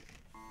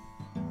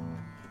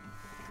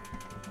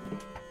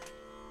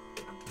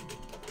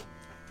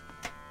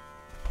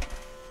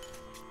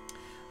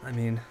 I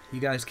mean, you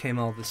guys came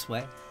all this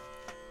way,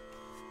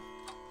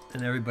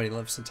 and everybody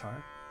loves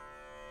sitar,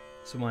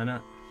 so why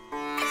not?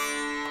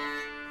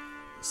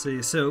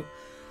 So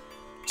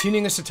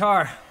tuning a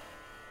sitar,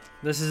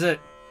 this is it.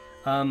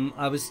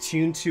 I was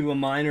tuned to a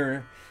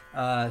minor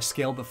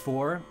scale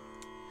before,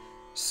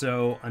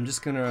 so I'm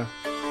just gonna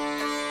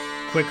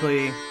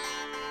quickly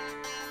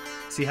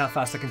see how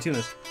fast I can tune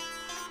this.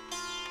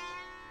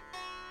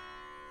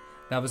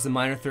 That was the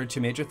minor third to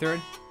major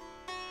third.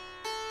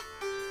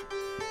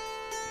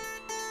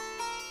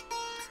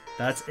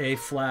 That's a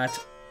flat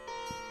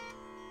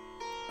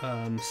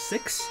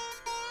 6.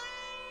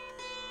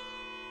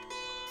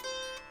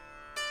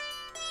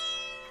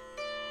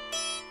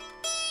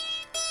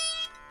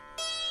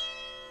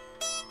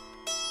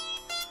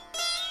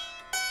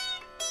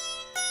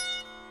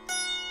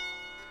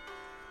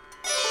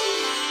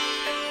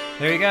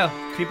 There you go.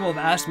 People have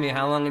asked me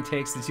how long it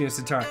takes to tune a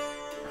sitar.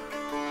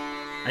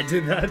 I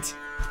did that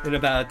in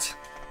about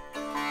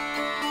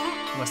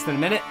less than a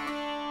minute.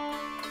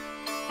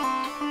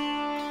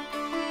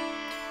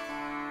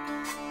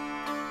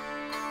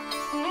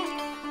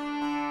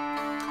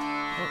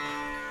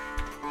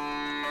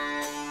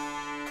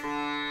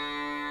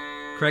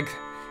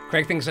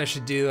 Craig thinks I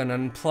should do an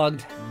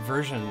unplugged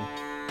version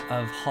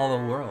of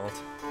Hollow World.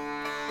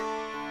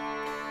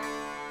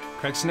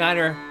 Craig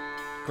Snyder,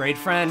 great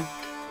friend,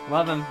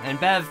 love him. And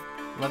Bev,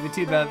 love you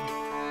too, Bev.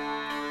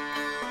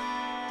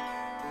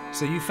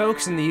 So you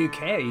folks in the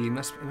UK, it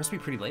must be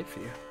pretty late for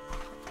you.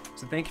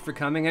 So thank you for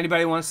coming.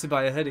 Anybody wants to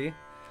buy a hoodie,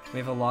 we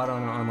have a lot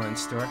on our online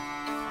store.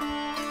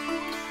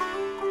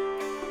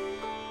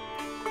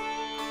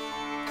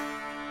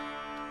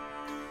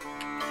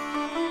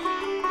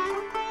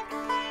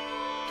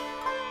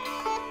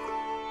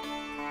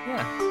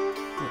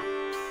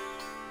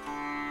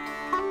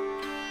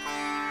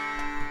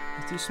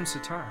 Do some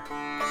sitar.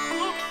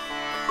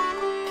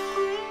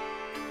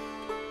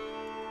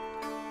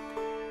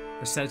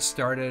 The set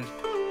started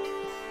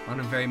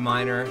on a very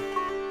minor.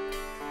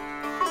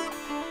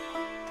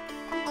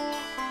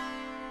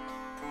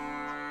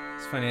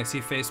 It's funny, I see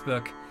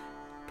Facebook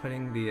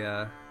putting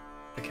the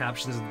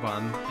captions at the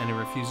bottom, and it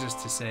refuses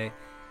to say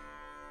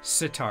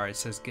sitar, it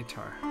says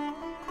guitar.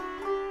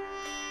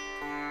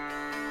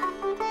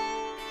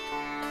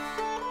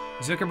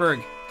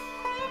 Zuckerberg,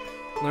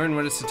 learn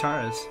what a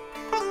sitar is.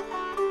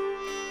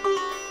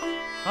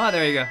 Oh,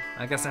 there you go.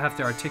 I guess I have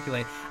to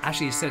articulate.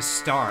 Actually, it says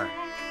star.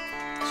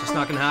 It's just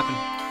not gonna happen.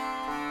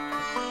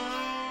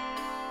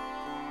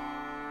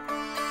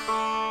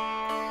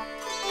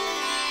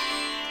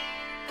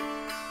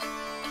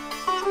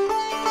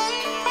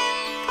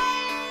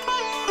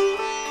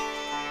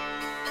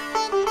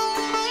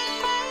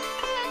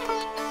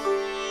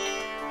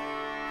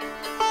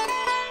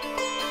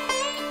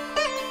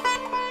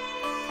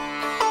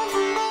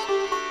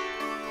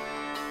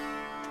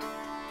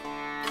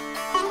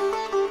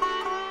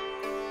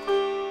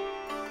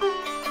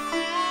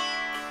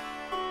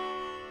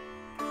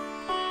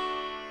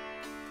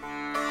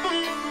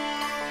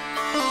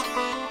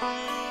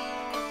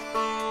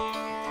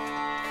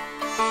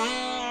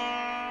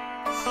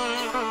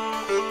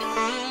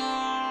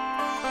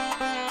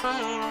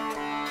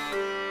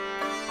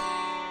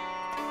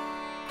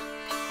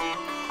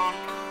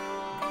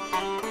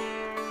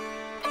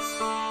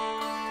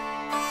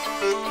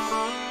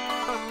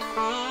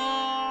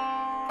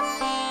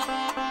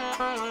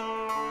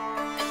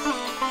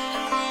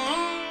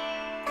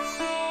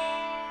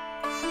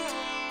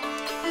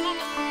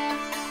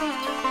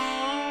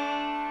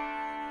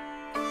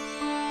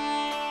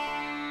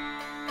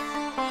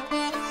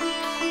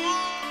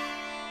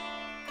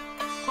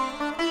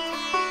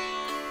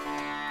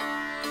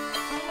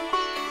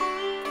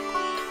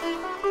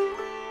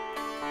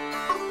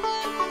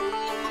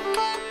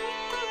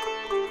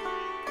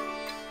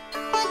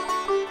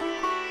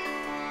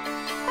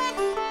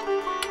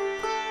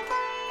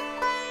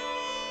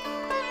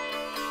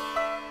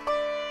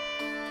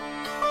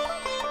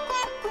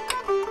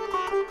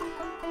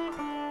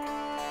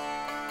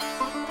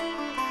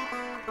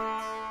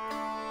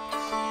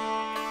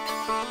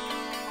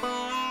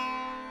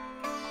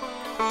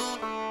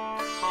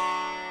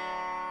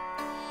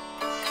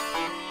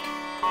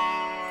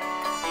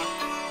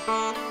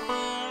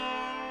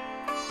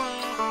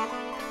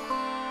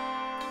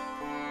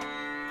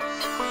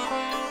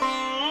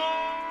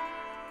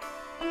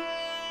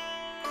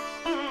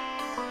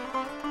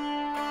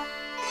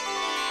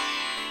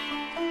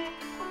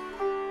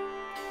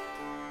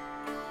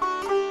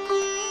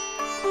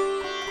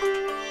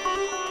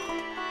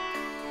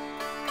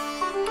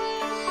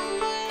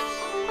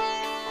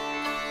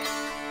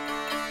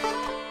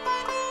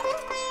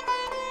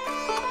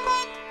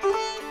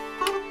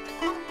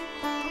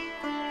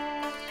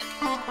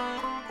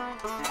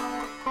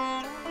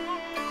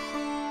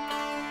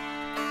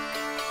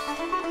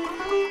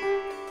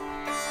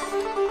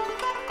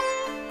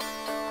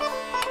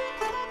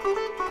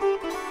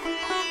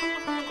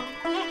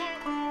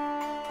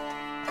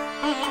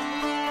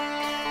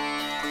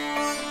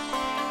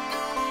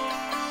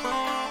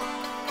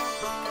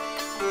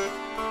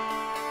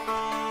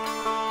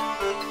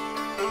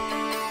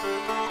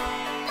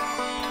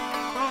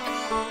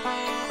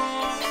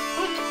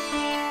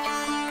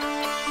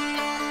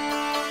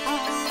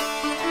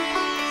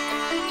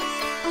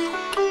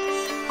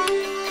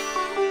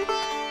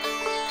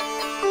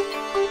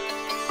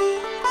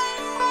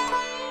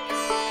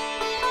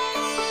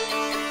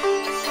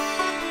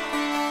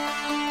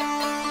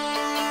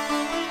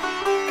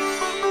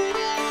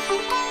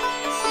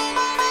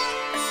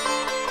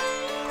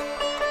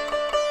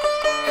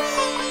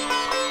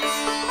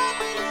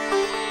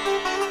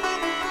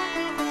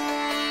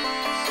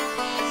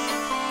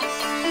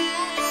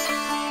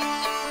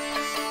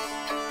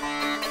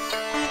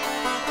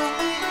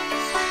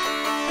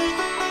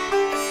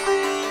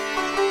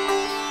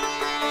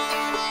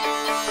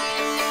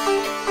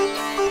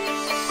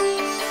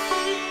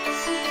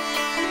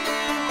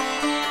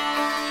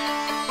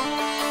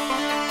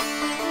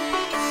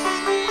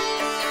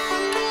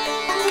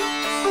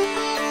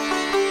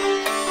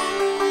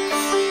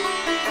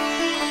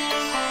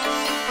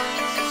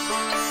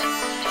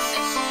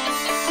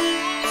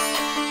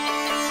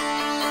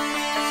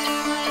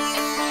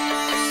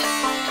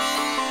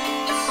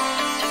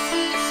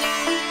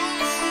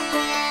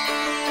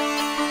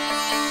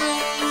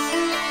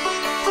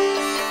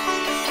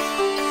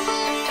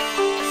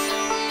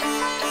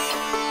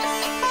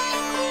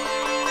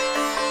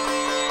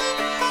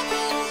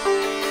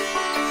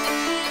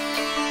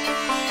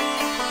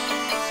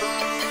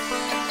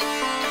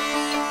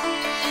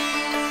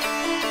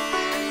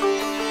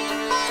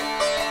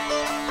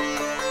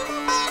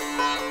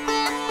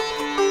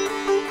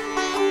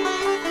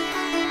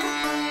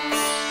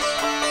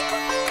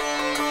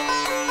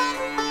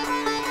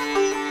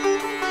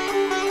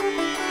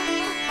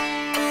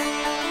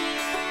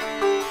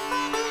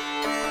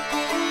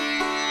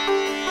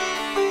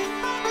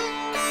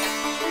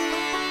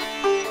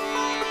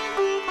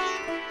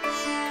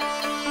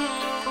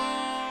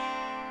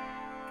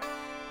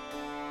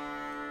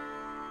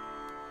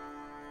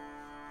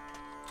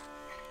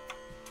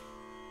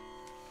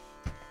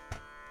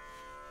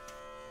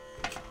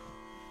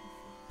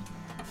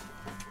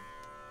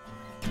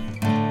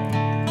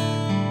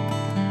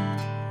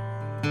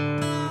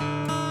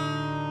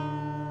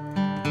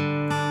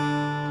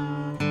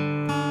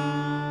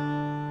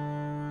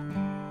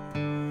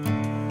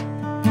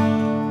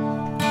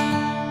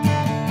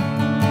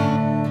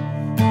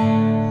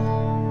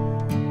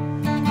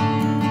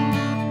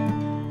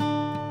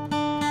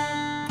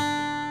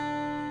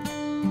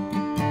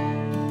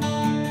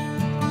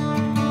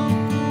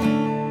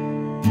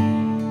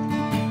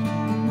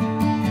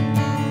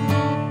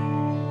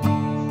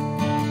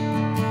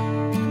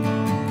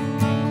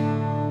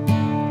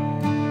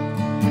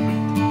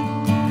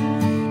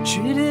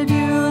 Treated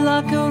you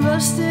like a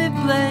rusty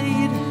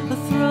blade, a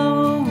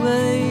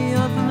throwaway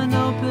up from an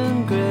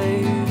open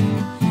grave.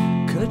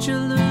 Cut you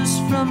loose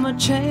from a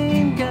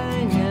chain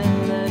gang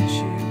and let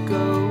you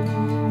go.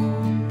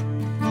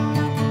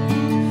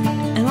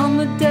 And on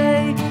the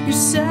day you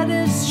said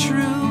it's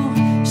true,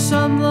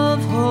 some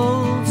love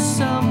holds,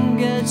 some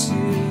gets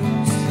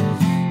used.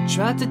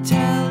 Tried to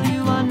tell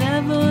you I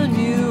never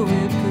knew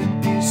it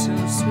could be so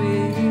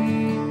sweet.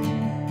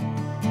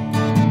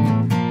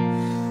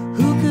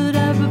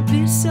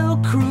 Be so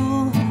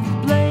cruel,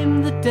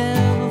 blame the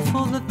devil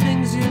for the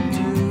things you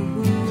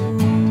do.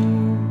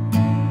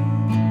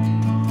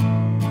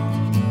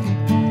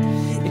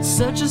 It's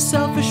such a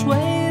selfish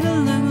way to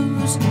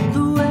lose,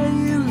 the way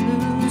you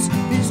lose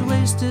these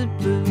wasted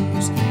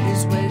blues,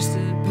 these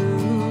wasted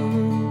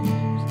blues.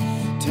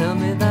 Tell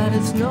me that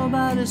it's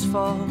nobody's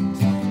fault,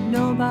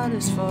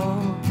 nobody's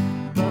fault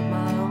but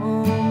my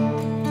own.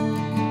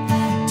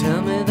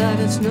 Tell me that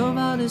it's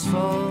nobody's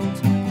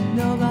fault,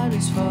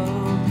 nobody's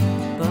fault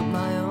but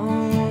my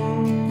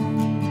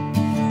own.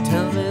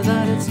 Tell me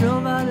that it's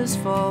nobody's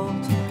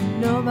fault,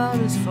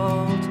 nobody's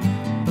fault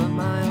but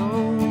my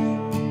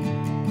own.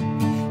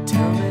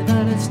 Tell me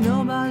that it's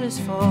nobody's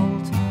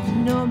fault,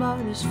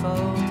 nobody's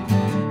fault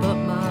but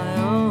my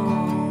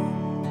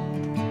own.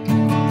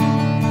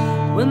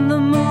 When the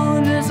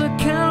moon is a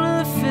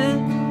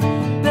counterfeit,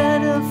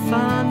 better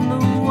find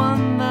the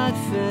one that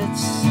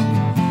fits.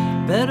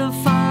 Better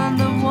find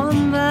the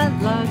one that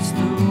lights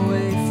the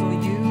way for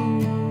you.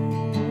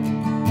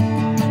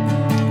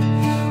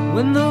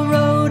 When the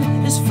road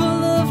is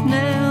full of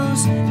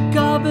nails,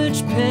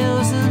 garbage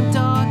pails and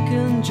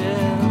darkened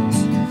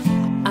jails,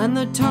 and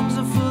the tongues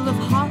are full of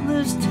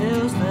heartless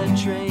tales that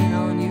drain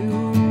on you.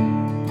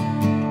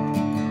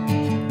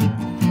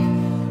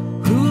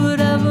 Who would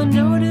ever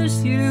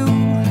notice you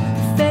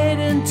fade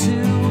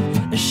into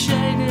a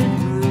shaded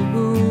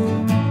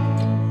room?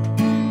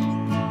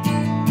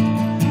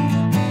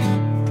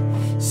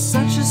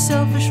 Such a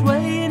selfish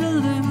way to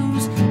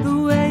lose, the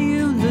way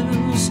you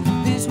lose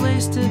these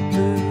wasted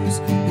blues,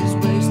 these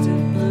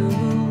wasted blues.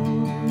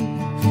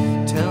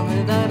 Tell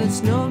me that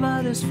it's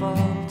nobody's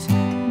fault,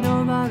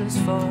 nobody's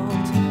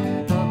fault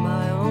but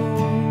my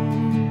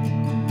own.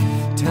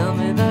 Tell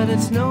me that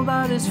it's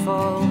nobody's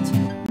fault,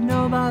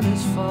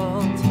 nobody's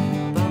fault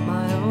but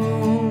my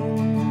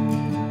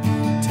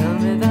own. Tell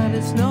me that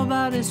it's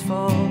nobody's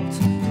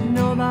fault,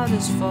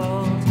 nobody's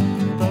fault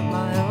but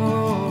my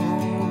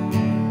own.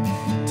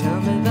 Tell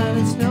me that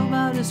it's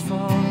nobody's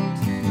fault,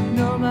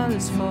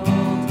 nobody's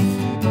fault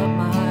but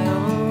my own.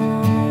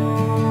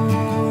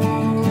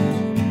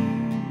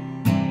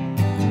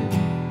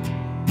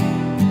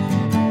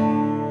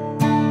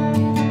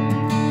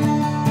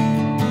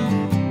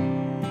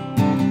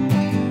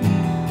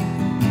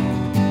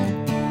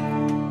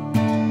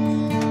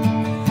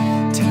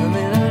 Tell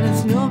me that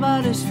it's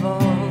nobody's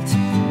fault,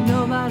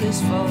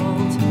 nobody's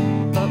fault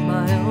but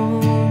my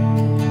own.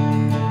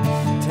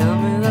 Tell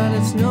me that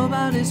it's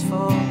nobody's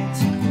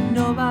fault,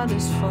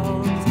 nobody's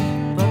fault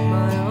but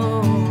my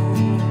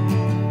own.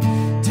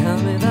 Tell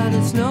me that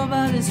it's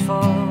nobody's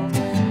fault,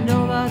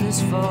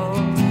 nobody's fault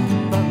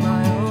but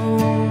my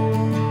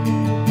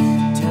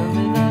own. Tell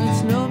me that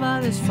it's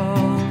nobody's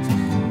fault,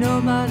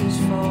 nobody's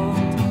fault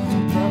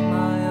but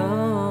my own.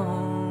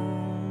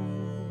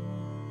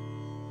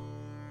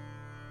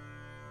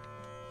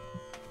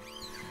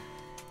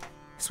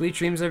 Sweet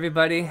dreams,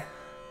 everybody.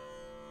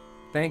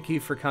 Thank you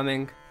for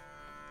coming.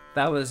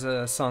 That was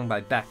a song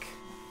by Beck,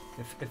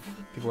 if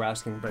people were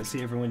asking, but I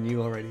see everyone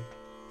knew already.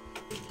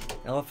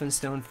 Elephant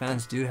Stone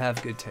fans do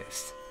have good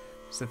taste.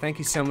 So thank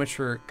you so much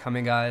for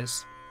coming,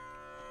 guys.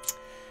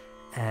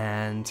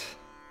 And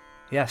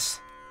yes,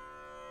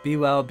 be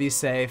well, be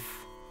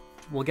safe.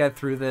 We'll get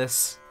through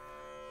this.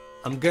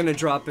 I'm gonna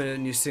drop a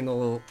new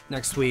single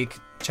next week.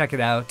 Check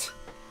it out.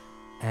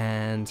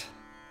 And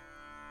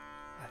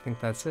I think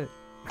that's it.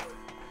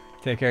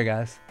 Take care,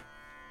 guys.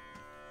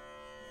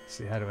 Let's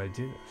see, how do I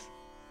do this?